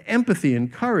 and empathy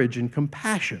and courage and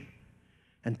compassion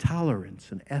and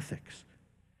tolerance and ethics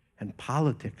and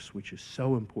politics, which is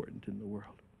so important in the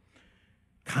world.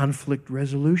 Conflict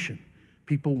resolution.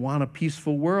 People want a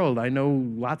peaceful world. I know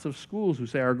lots of schools who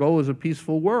say our goal is a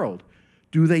peaceful world.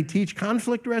 Do they teach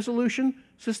conflict resolution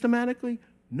systematically?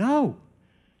 No.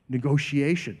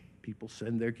 Negotiation. People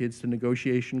send their kids to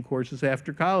negotiation courses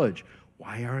after college.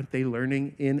 Why aren't they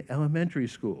learning in elementary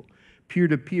school?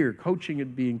 Peer-to-peer, coaching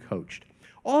and being coached.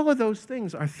 All of those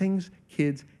things are things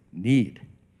kids need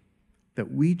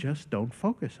that we just don't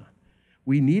focus on.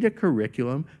 We need a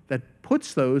curriculum that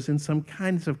puts those in some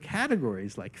kinds of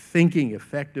categories like thinking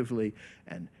effectively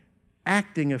and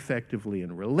acting effectively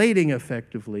and relating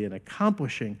effectively and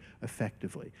accomplishing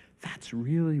effectively. That's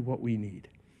really what we need.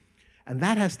 And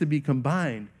that has to be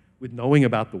combined with knowing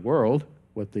about the world,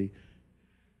 what the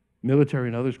military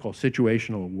and others call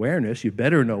situational awareness. You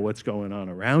better know what's going on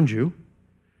around you.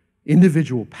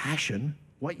 Individual passion,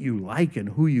 what you like and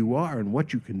who you are and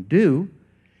what you can do,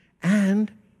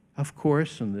 and, of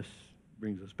course, and this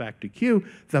brings us back to Q,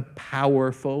 the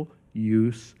powerful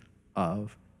use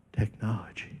of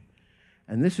technology.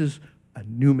 And this is a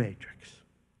new matrix.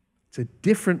 It's a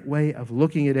different way of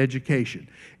looking at education.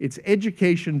 It's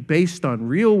education based on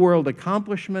real-world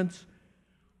accomplishments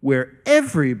where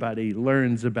everybody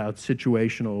learns about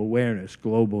situational awareness,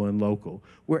 global and local,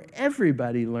 where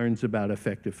everybody learns about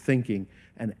effective thinking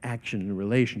and action in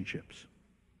relationships.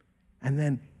 And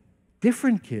then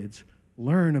different kids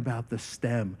learn about the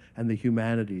STEM and the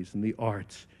humanities and the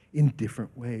arts in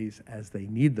different ways as they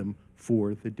need them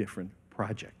for the different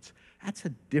projects. That's a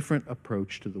different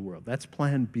approach to the world. That's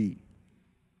Plan B.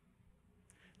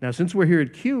 Now, since we're here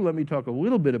at Q, let me talk a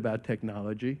little bit about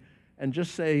technology and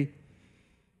just say,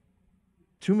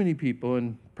 too many people,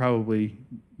 and probably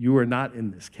you are not in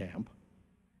this camp,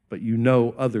 but you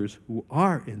know others who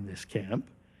are in this camp,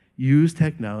 use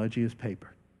technology as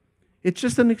paper. It's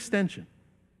just an extension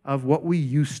of what we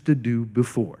used to do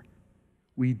before.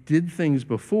 We did things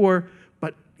before,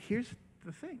 but here's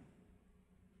the thing.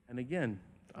 And again,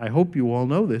 I hope you all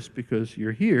know this because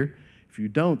you're here. If you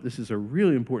don't, this is a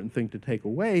really important thing to take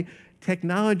away.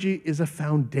 Technology is a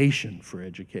foundation for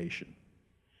education.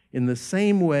 In the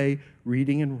same way,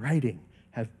 reading and writing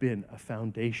have been a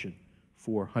foundation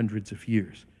for hundreds of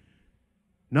years.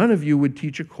 None of you would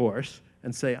teach a course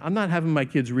and say, I'm not having my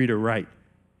kids read or write.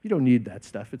 You don't need that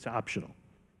stuff. It's optional.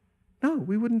 No,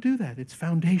 we wouldn't do that. It's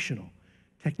foundational.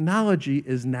 Technology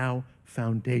is now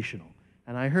foundational.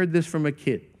 And I heard this from a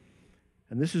kid.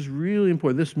 And this is really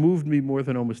important. This moved me more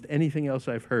than almost anything else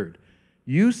I've heard.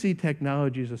 You see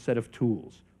technology as a set of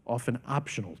tools, often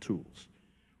optional tools.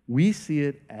 We see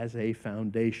it as a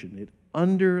foundation. It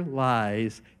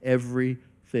underlies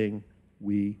everything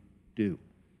we do.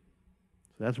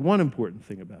 So that's one important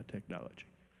thing about technology.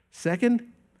 Second,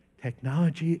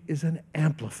 technology is an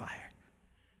amplifier.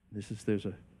 There's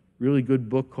a really good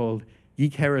book called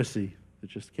Geek Heresy that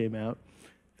just came out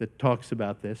that talks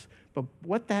about this. But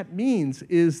what that means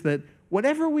is that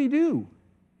whatever we do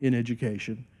in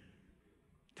education,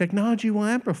 technology will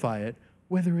amplify it,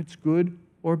 whether it's good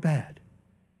or bad.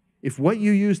 If what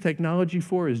you use technology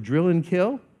for is drill and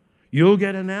kill, you'll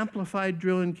get an amplified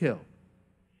drill and kill.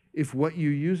 If what you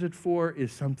use it for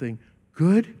is something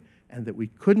good and that we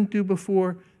couldn't do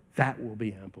before, that will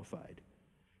be amplified.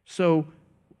 So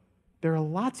there are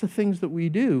lots of things that we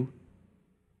do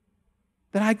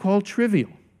that I call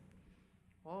trivial.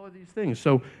 All of these things.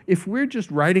 So if we're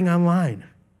just writing online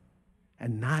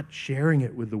and not sharing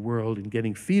it with the world and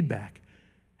getting feedback,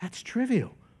 that's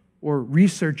trivial. Or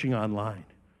researching online,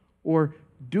 or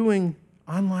doing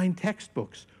online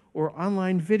textbooks, or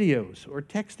online videos, or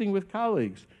texting with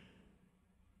colleagues.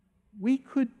 We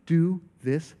could do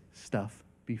this stuff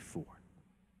before.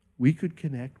 We could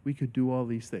connect, we could do all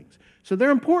these things. So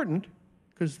they're important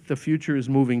because the future is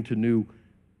moving to new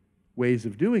ways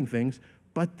of doing things,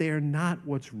 but they're not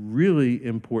what's really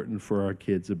important for our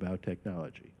kids about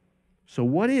technology. So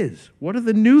what is? What are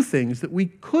the new things that we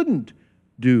couldn't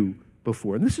do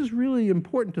before? And this is really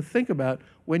important to think about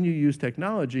when you use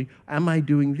technology. Am I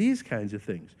doing these kinds of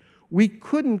things? We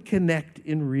couldn't connect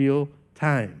in real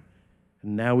time.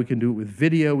 And now we can do it with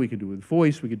video, we can do it with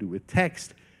voice, we can do it with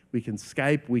text, we can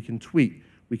Skype, we can tweet,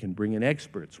 we can bring in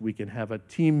experts, we can have a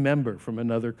team member from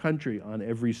another country on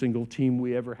every single team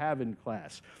we ever have in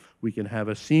class. We can have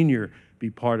a senior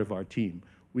be part of our team.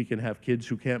 We can have kids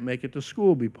who can't make it to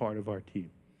school be part of our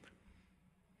team.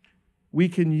 We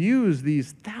can use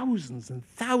these thousands and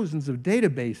thousands of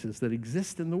databases that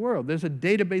exist in the world. There's a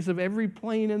database of every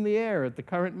plane in the air at the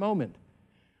current moment.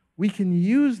 We can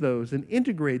use those and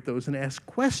integrate those and ask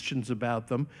questions about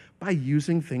them by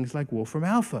using things like Wolfram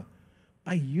Alpha,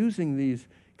 by using these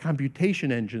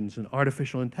computation engines and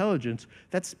artificial intelligence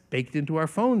that's baked into our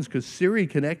phones because Siri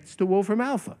connects to Wolfram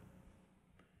Alpha.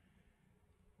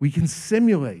 We can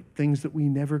simulate things that we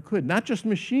never could, not just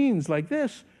machines like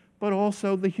this, but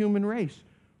also the human race.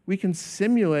 We can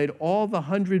simulate all the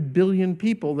 100 billion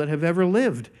people that have ever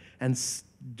lived and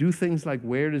do things like,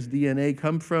 where does DNA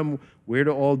come from? Where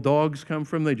do all dogs come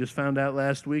from? They just found out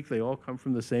last week they all come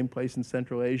from the same place in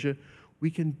Central Asia.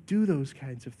 We can do those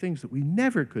kinds of things that we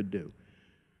never could do.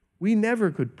 We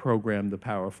never could program the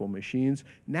powerful machines.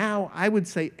 Now, I would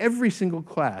say every single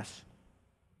class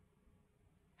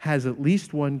has at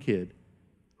least one kid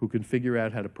who can figure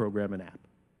out how to program an app.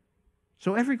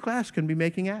 So every class can be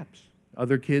making apps.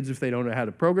 Other kids, if they don't know how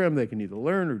to program, they can either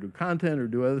learn or do content or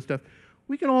do other stuff.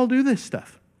 We can all do this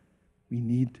stuff. We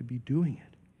need to be doing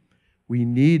it. We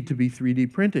need to be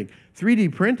 3D printing.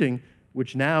 3D printing,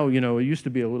 which now, it used to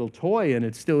be a little toy, and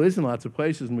it still is in lots of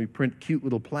places, and we print cute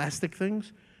little plastic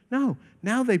things. No,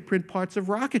 now they print parts of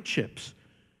rocket ships.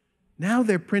 Now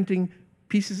they're printing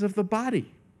pieces of the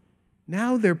body.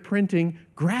 Now they're printing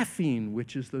graphene,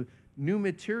 which is the new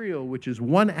material, which is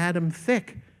 1 atom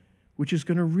thick, which is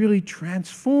going to really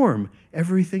transform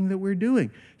everything that we're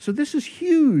doing. So this is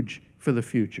huge for the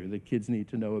future that kids need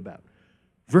to know about.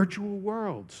 Virtual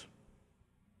worlds.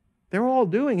 They're all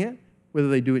doing it, whether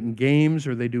they do it in games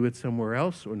or they do it somewhere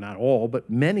else, or not all, but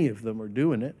many of them are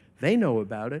doing it. They know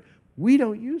about it. We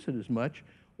don't use it as much,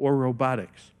 or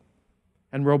robotics.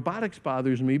 And robotics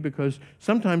bothers me because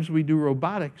sometimes we do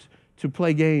robotics to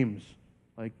play games,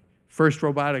 like First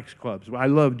Robotics Clubs. I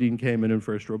love Dean Kamen and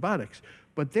First Robotics,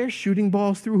 but they're shooting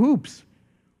balls through hoops.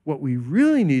 What we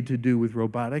really need to do with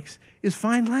robotics is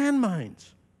find landmines,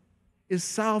 is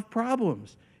solve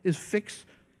problems, is fix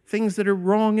things that are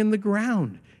wrong in the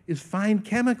ground, is find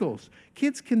chemicals.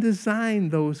 Kids can design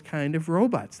those kind of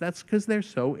robots. That's because they're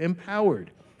so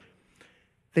empowered.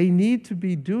 They need to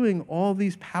be doing all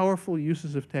these powerful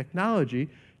uses of technology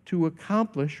to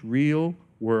accomplish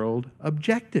real-world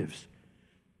objectives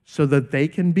so that they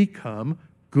can become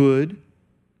good,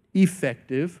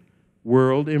 effective,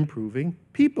 world-improving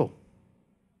people.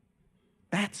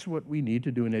 That's what we need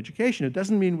to do in education. It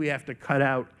doesn't mean we have to cut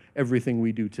out everything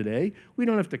we do today. We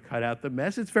don't have to cut out the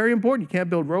mess. It's very important. You can't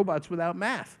build robots without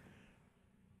math.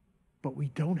 but we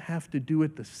don't have to do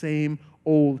it the same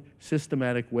old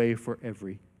systematic way for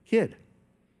every kid.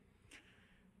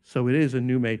 So it is a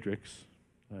new matrix.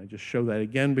 I just show that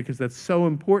again because that's so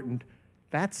important.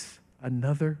 That's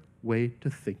another way to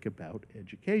think about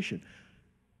education.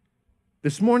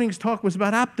 This morning's talk was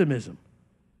about optimism.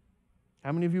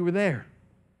 How many of you were there?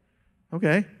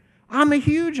 Okay. I'm a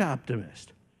huge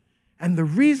optimist. And the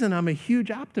reason I'm a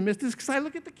huge optimist is because I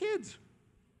look at the kids.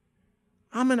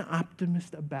 I'm an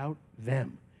optimist about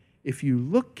them. If you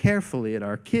look carefully at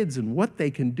our kids and what they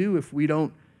can do if we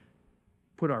don't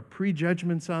put our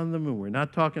prejudgments on them and we're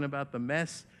not talking about the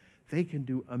mess, they can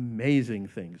do amazing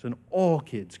things. And all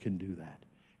kids can do that,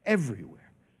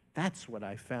 everywhere. That's what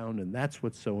I found, and that's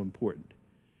what's so important.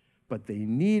 But they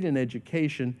need an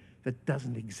education that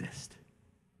doesn't exist.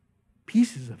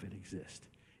 Pieces of it exist.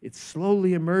 It's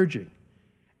slowly emerging.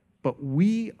 But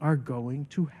we are going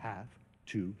to have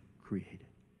to create it.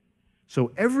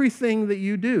 So everything that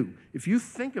you do, if you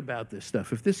think about this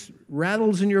stuff, if this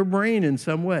rattles in your brain in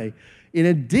some way, in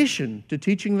addition to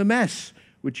teaching the mess,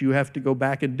 which you have to go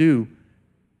back and do,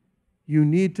 you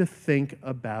need to think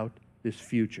about this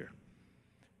future.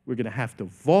 We're going to have to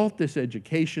vault this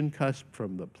education cusp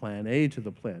from the Plan A to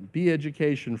the Plan B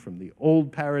education, from the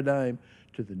old paradigm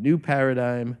to the new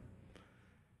paradigm.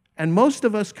 And most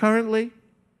of us currently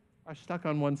are stuck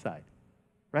on one side,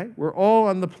 right? We're all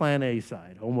on the Plan A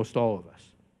side, almost all of us.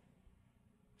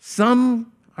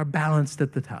 Some are balanced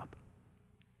at the top.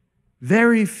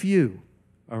 Very few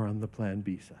are on the Plan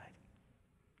B side.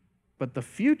 But the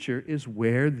future is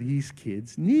where these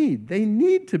kids they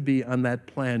need to be on that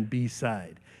Plan B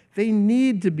side. They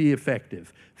need to be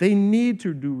effective. They need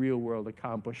to do real-world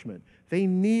accomplishment. They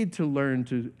need to learn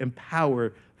to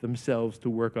empower themselves to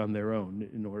work on their own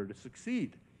in order to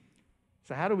succeed.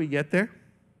 So how do we get there?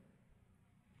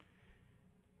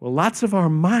 Well, lots of our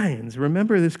minds,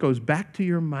 remember this goes back to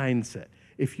your mindset.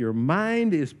 If your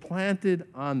mind is planted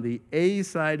on the A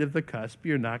side of the cusp,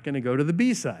 you're not going to go to the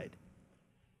B side.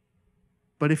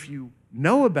 But if you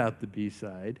know about the B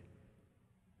side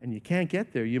and you can't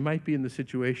get there, you might be in the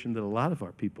situation that a lot of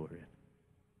our people are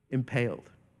in,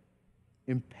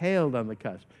 impaled on the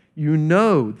cusp. You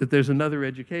know that there's another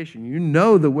education. You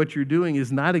know that what you're doing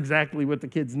is not exactly what the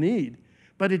kids need,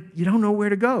 but you don't know where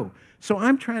to go. So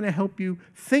I'm trying to help you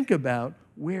think about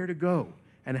where to go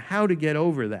and how to get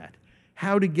over that,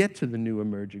 how to get to the new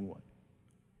emerging one.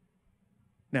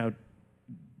 Now,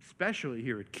 especially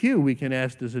here at Q, we can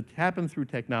ask, does it happen through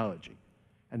technology?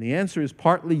 And the answer is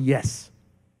partly yes,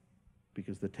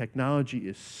 because the technology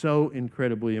is so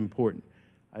incredibly important.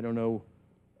 I don't know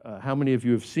how many of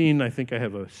you have seen, I think I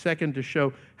have a second to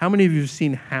show. How many of you have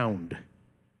seen Hound?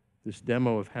 This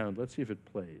demo of Hound. Let's see if it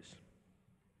plays.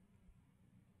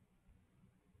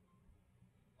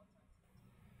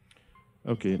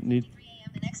 Okay, it needs... 3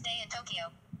 a.m. the next day in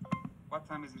Tokyo. What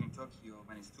time is it in Tokyo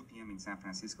when it's 2 p.m. in San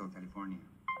Francisco, California?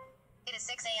 It is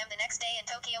 6 a.m. the next day in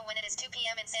Tokyo when it is 2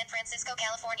 p.m. in San Francisco,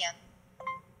 California.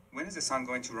 When is the sun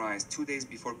going to rise 2 days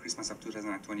before Christmas of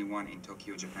 2021 in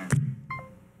Tokyo, Japan?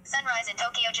 Sunrise in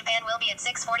Tokyo, Japan will be at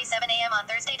 6:47 a.m. on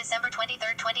Thursday, December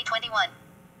 23rd, 2021.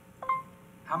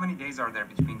 How many days are there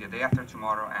between the day after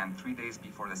tomorrow and 3 days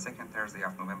before the second Thursday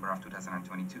of November of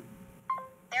 2022?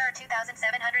 There are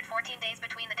 2,714 days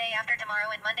between the day after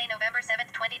tomorrow and Monday, November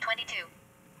 7th, 2022.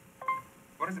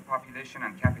 What is the population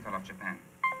and capital of Japan?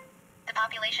 The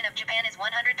population of Japan is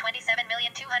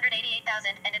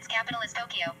 127,288,000 and its capital is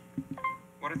Tokyo.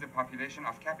 What is the population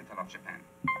of capital of Japan?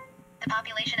 The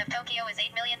population of Tokyo is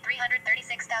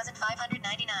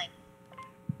 8,336,599.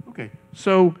 Okay,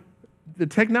 so the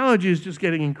technology is just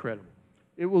getting incredible.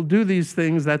 It will do these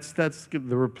things. That's the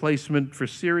replacement for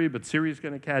Siri, but Siri's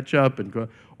going to catch up and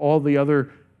all the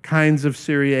other kinds of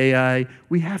Siri AI.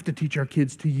 We have to teach our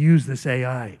kids to use this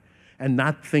AI and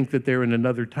not think that they're in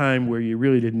another time where you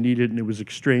really didn't need it and it was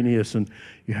extraneous and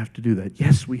you have to do that.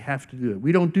 Yes, we have to do that.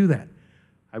 We don't do that.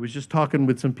 I was just talking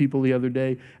with some people the other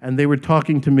day, and they were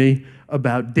talking to me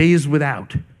about days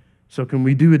without. So can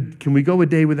we go a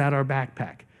day without our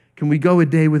backpack? Can we go a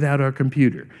day without our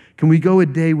computer? Can we go a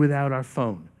day without our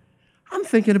phone? I'm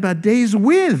thinking about days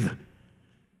with.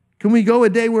 Can we go a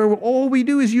day where all we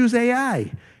do is use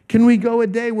AI? Can we go a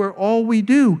day where all we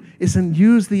do is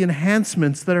use the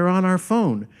enhancements that are on our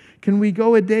phone? Can we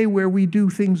go a day where we do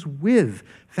things with?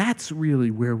 That's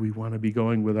really where we want to be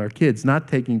going with our kids, not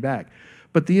taking back.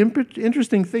 But the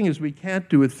interesting thing is we can't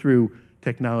do it through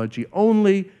technology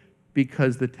only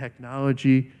because the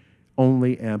technology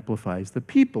only amplifies the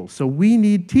people. So we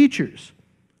need teachers.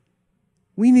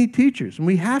 We need teachers. And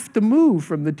we have to move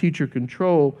from the teacher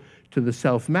control to the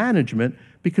self-management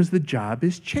because the job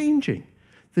is changing.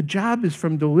 The job is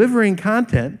from delivering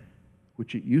content,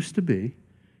 which it used to be,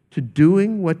 to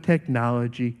doing what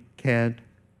technology can't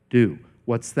do.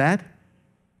 What's that?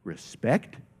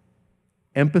 Respect,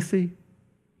 empathy,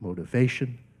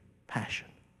 motivation, passion.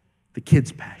 The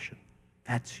kid's passion.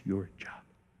 That's your job.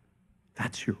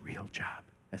 That's your real job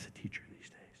as a teacher these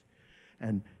days.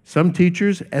 And some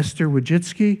teachers, Esther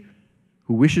Wojcicki,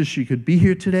 who wishes she could be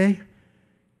here today,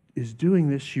 is doing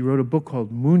this. She wrote a book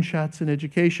called Moonshots in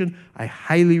Education. I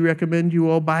highly recommend you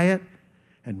all buy it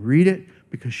and read it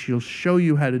because she'll show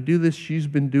you how to do this. She's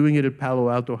been doing it at Palo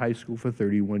Alto High School for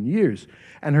 31 years.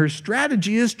 And her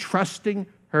strategy is trusting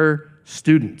her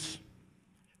students.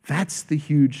 That's the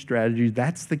huge strategy.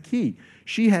 That's the key.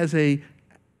 She has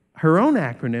her own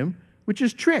acronym, which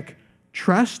is TRICK: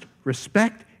 trust,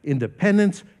 respect,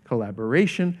 independence,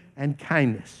 collaboration, and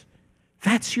kindness.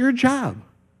 That's your job.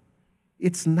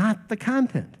 It's not the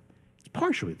content. It's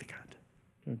partially the content.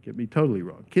 Don't get me totally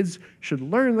wrong. Kids should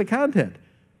learn the content.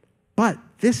 But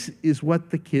this is what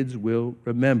the kids will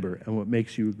remember and what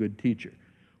makes you a good teacher.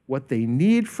 What they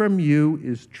need from you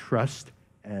is trust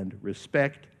and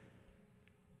respect.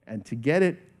 And to get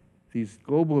it, these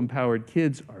global empowered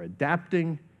kids are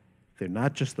adapting. They're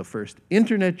not just the first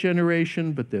internet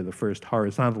generation, but they're the first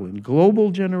horizontal and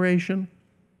global generation.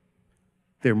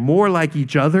 They're more like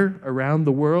each other around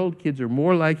the world. Kids are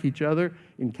more like each other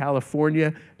in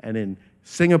California and in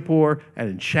Singapore and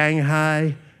in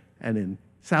Shanghai and in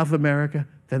South America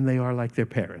than they are like their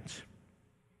parents.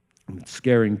 And it's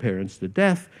scaring parents to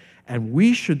death. And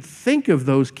we should think of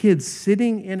those kids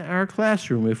sitting in our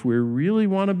classroom, if we really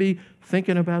want to be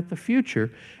thinking about the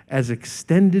future, as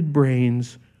extended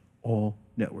brains all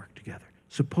networked together.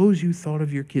 Suppose you thought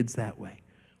of your kids that way.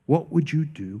 What would you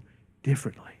do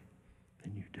differently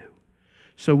than you do?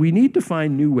 So we need to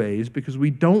find new ways because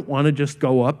we don't want to just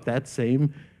go up that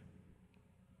same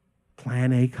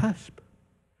Plan A cusp.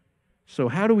 So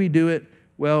how do we do it?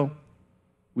 Well,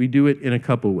 we do it in a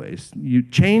couple ways.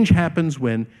 Change happens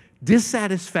when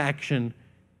dissatisfaction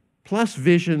plus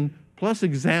vision plus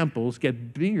examples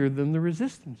get bigger than the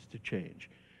resistance to change.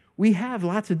 We have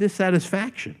lots of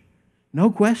dissatisfaction,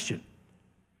 no question.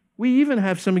 We even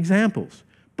have some examples,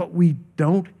 but we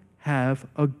don't have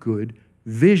a good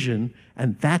vision,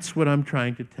 and that's what I'm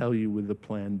trying to tell you with the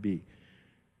Plan B.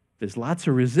 There's lots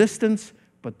of resistance,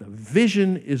 but the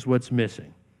vision is what's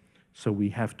missing. So we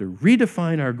have to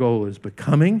redefine our goal as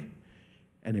becoming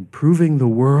and improving the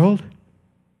world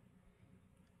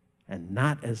and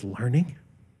not as learning.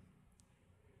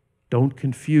 Don't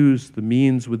confuse the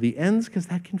means with the ends because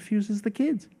that confuses the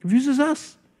kids, confuses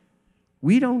us.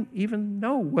 We don't even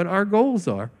know what our goals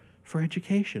are for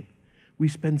education. We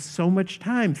spend so much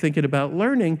time thinking about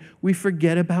learning, we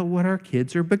forget about what our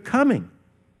kids are becoming.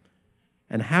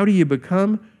 And how do you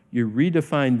become? You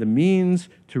redefine the means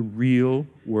to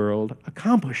real-world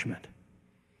accomplishment.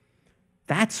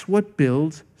 That's what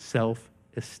builds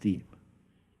self-esteem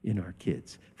in our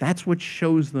kids. That's what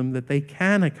shows them that they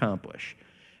can accomplish.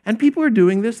 And people are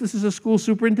doing this. This is a school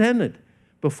superintendent.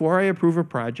 Before I approve a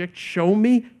project, show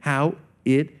me how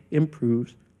it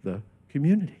improves the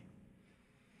community.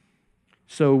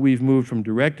 So we've moved from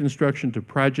direct instruction to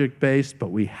project-based,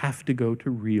 but we have to go to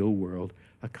real-world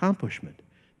accomplishment.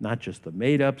 Not just the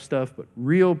made-up stuff, but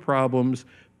real problems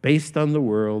based on the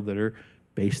world that are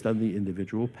based on the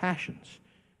individual passions.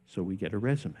 So we get a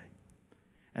resume.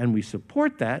 And we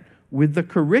support that with the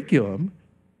curriculum.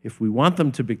 If we want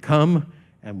them to become,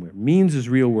 and where means is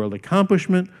real-world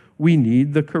accomplishment, we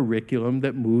need the curriculum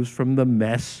that moves from the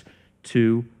mess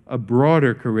to a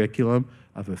broader curriculum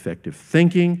of effective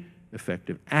thinking,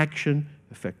 effective action,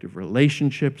 effective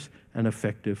relationships, and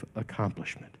effective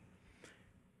accomplishment.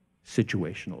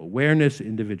 Situational awareness,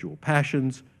 individual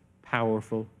passions,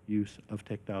 powerful use of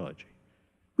technology.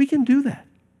 We can do that.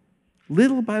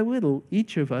 Little by little,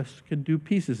 each of us can do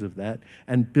pieces of that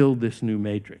and build this new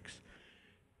matrix.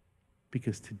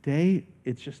 Because today,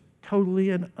 it's just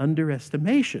totally an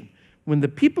underestimation. When the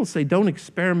people say, don't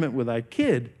experiment with our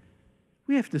kid,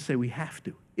 we have to say we have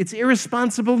to. It's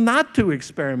irresponsible not to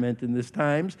experiment in these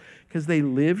times because they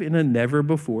live in a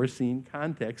never-before-seen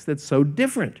context that's so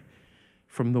different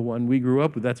from the one we grew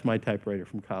up with. That's my typewriter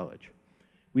from college.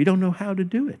 We don't know how to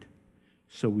do it.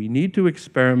 So we need to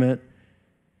experiment.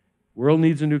 World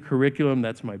needs a new curriculum.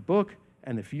 That's my book.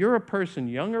 And if you're a person,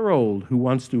 young or old, who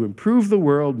wants to improve the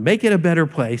world, make it a better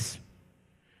place,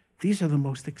 these are the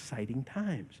most exciting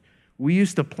times. We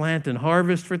used to plant and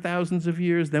harvest for thousands of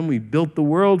years. Then we built the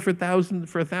world for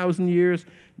 1,000 years.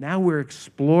 Now we're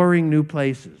exploring new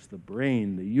places, the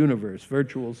brain, the universe,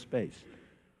 virtual space.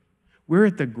 We're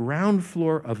at the ground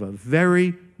floor of a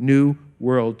very new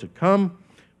world to come.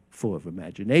 full of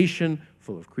imagination,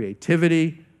 full of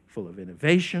creativity, full of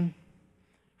innovation,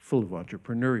 full of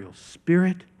entrepreneurial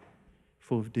spirit,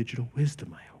 full of digital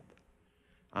wisdom, I hope.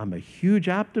 I'm a huge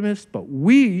optimist, but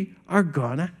we are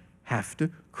gonna have to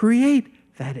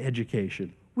create that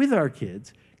education with our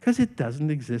kids because it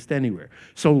doesn't exist anywhere.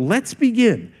 So let's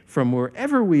begin from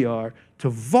wherever we are to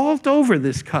vault over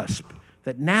this cusp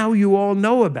that now you all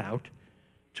know about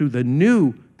to the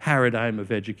new paradigm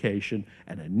of education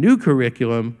and a new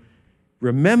curriculum,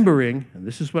 remembering, and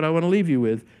this is what I want to leave you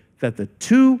with, that the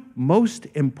two most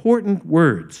important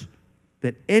words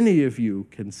that any of you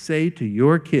can say to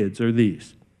your kids are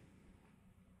these: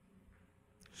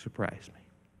 surprise me.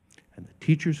 And the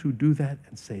teachers who do that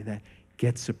and say that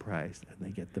get surprised, and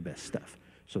they get the best stuff.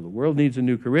 So the world needs a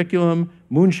new curriculum,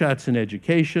 moonshots in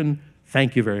education.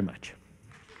 Thank you very much.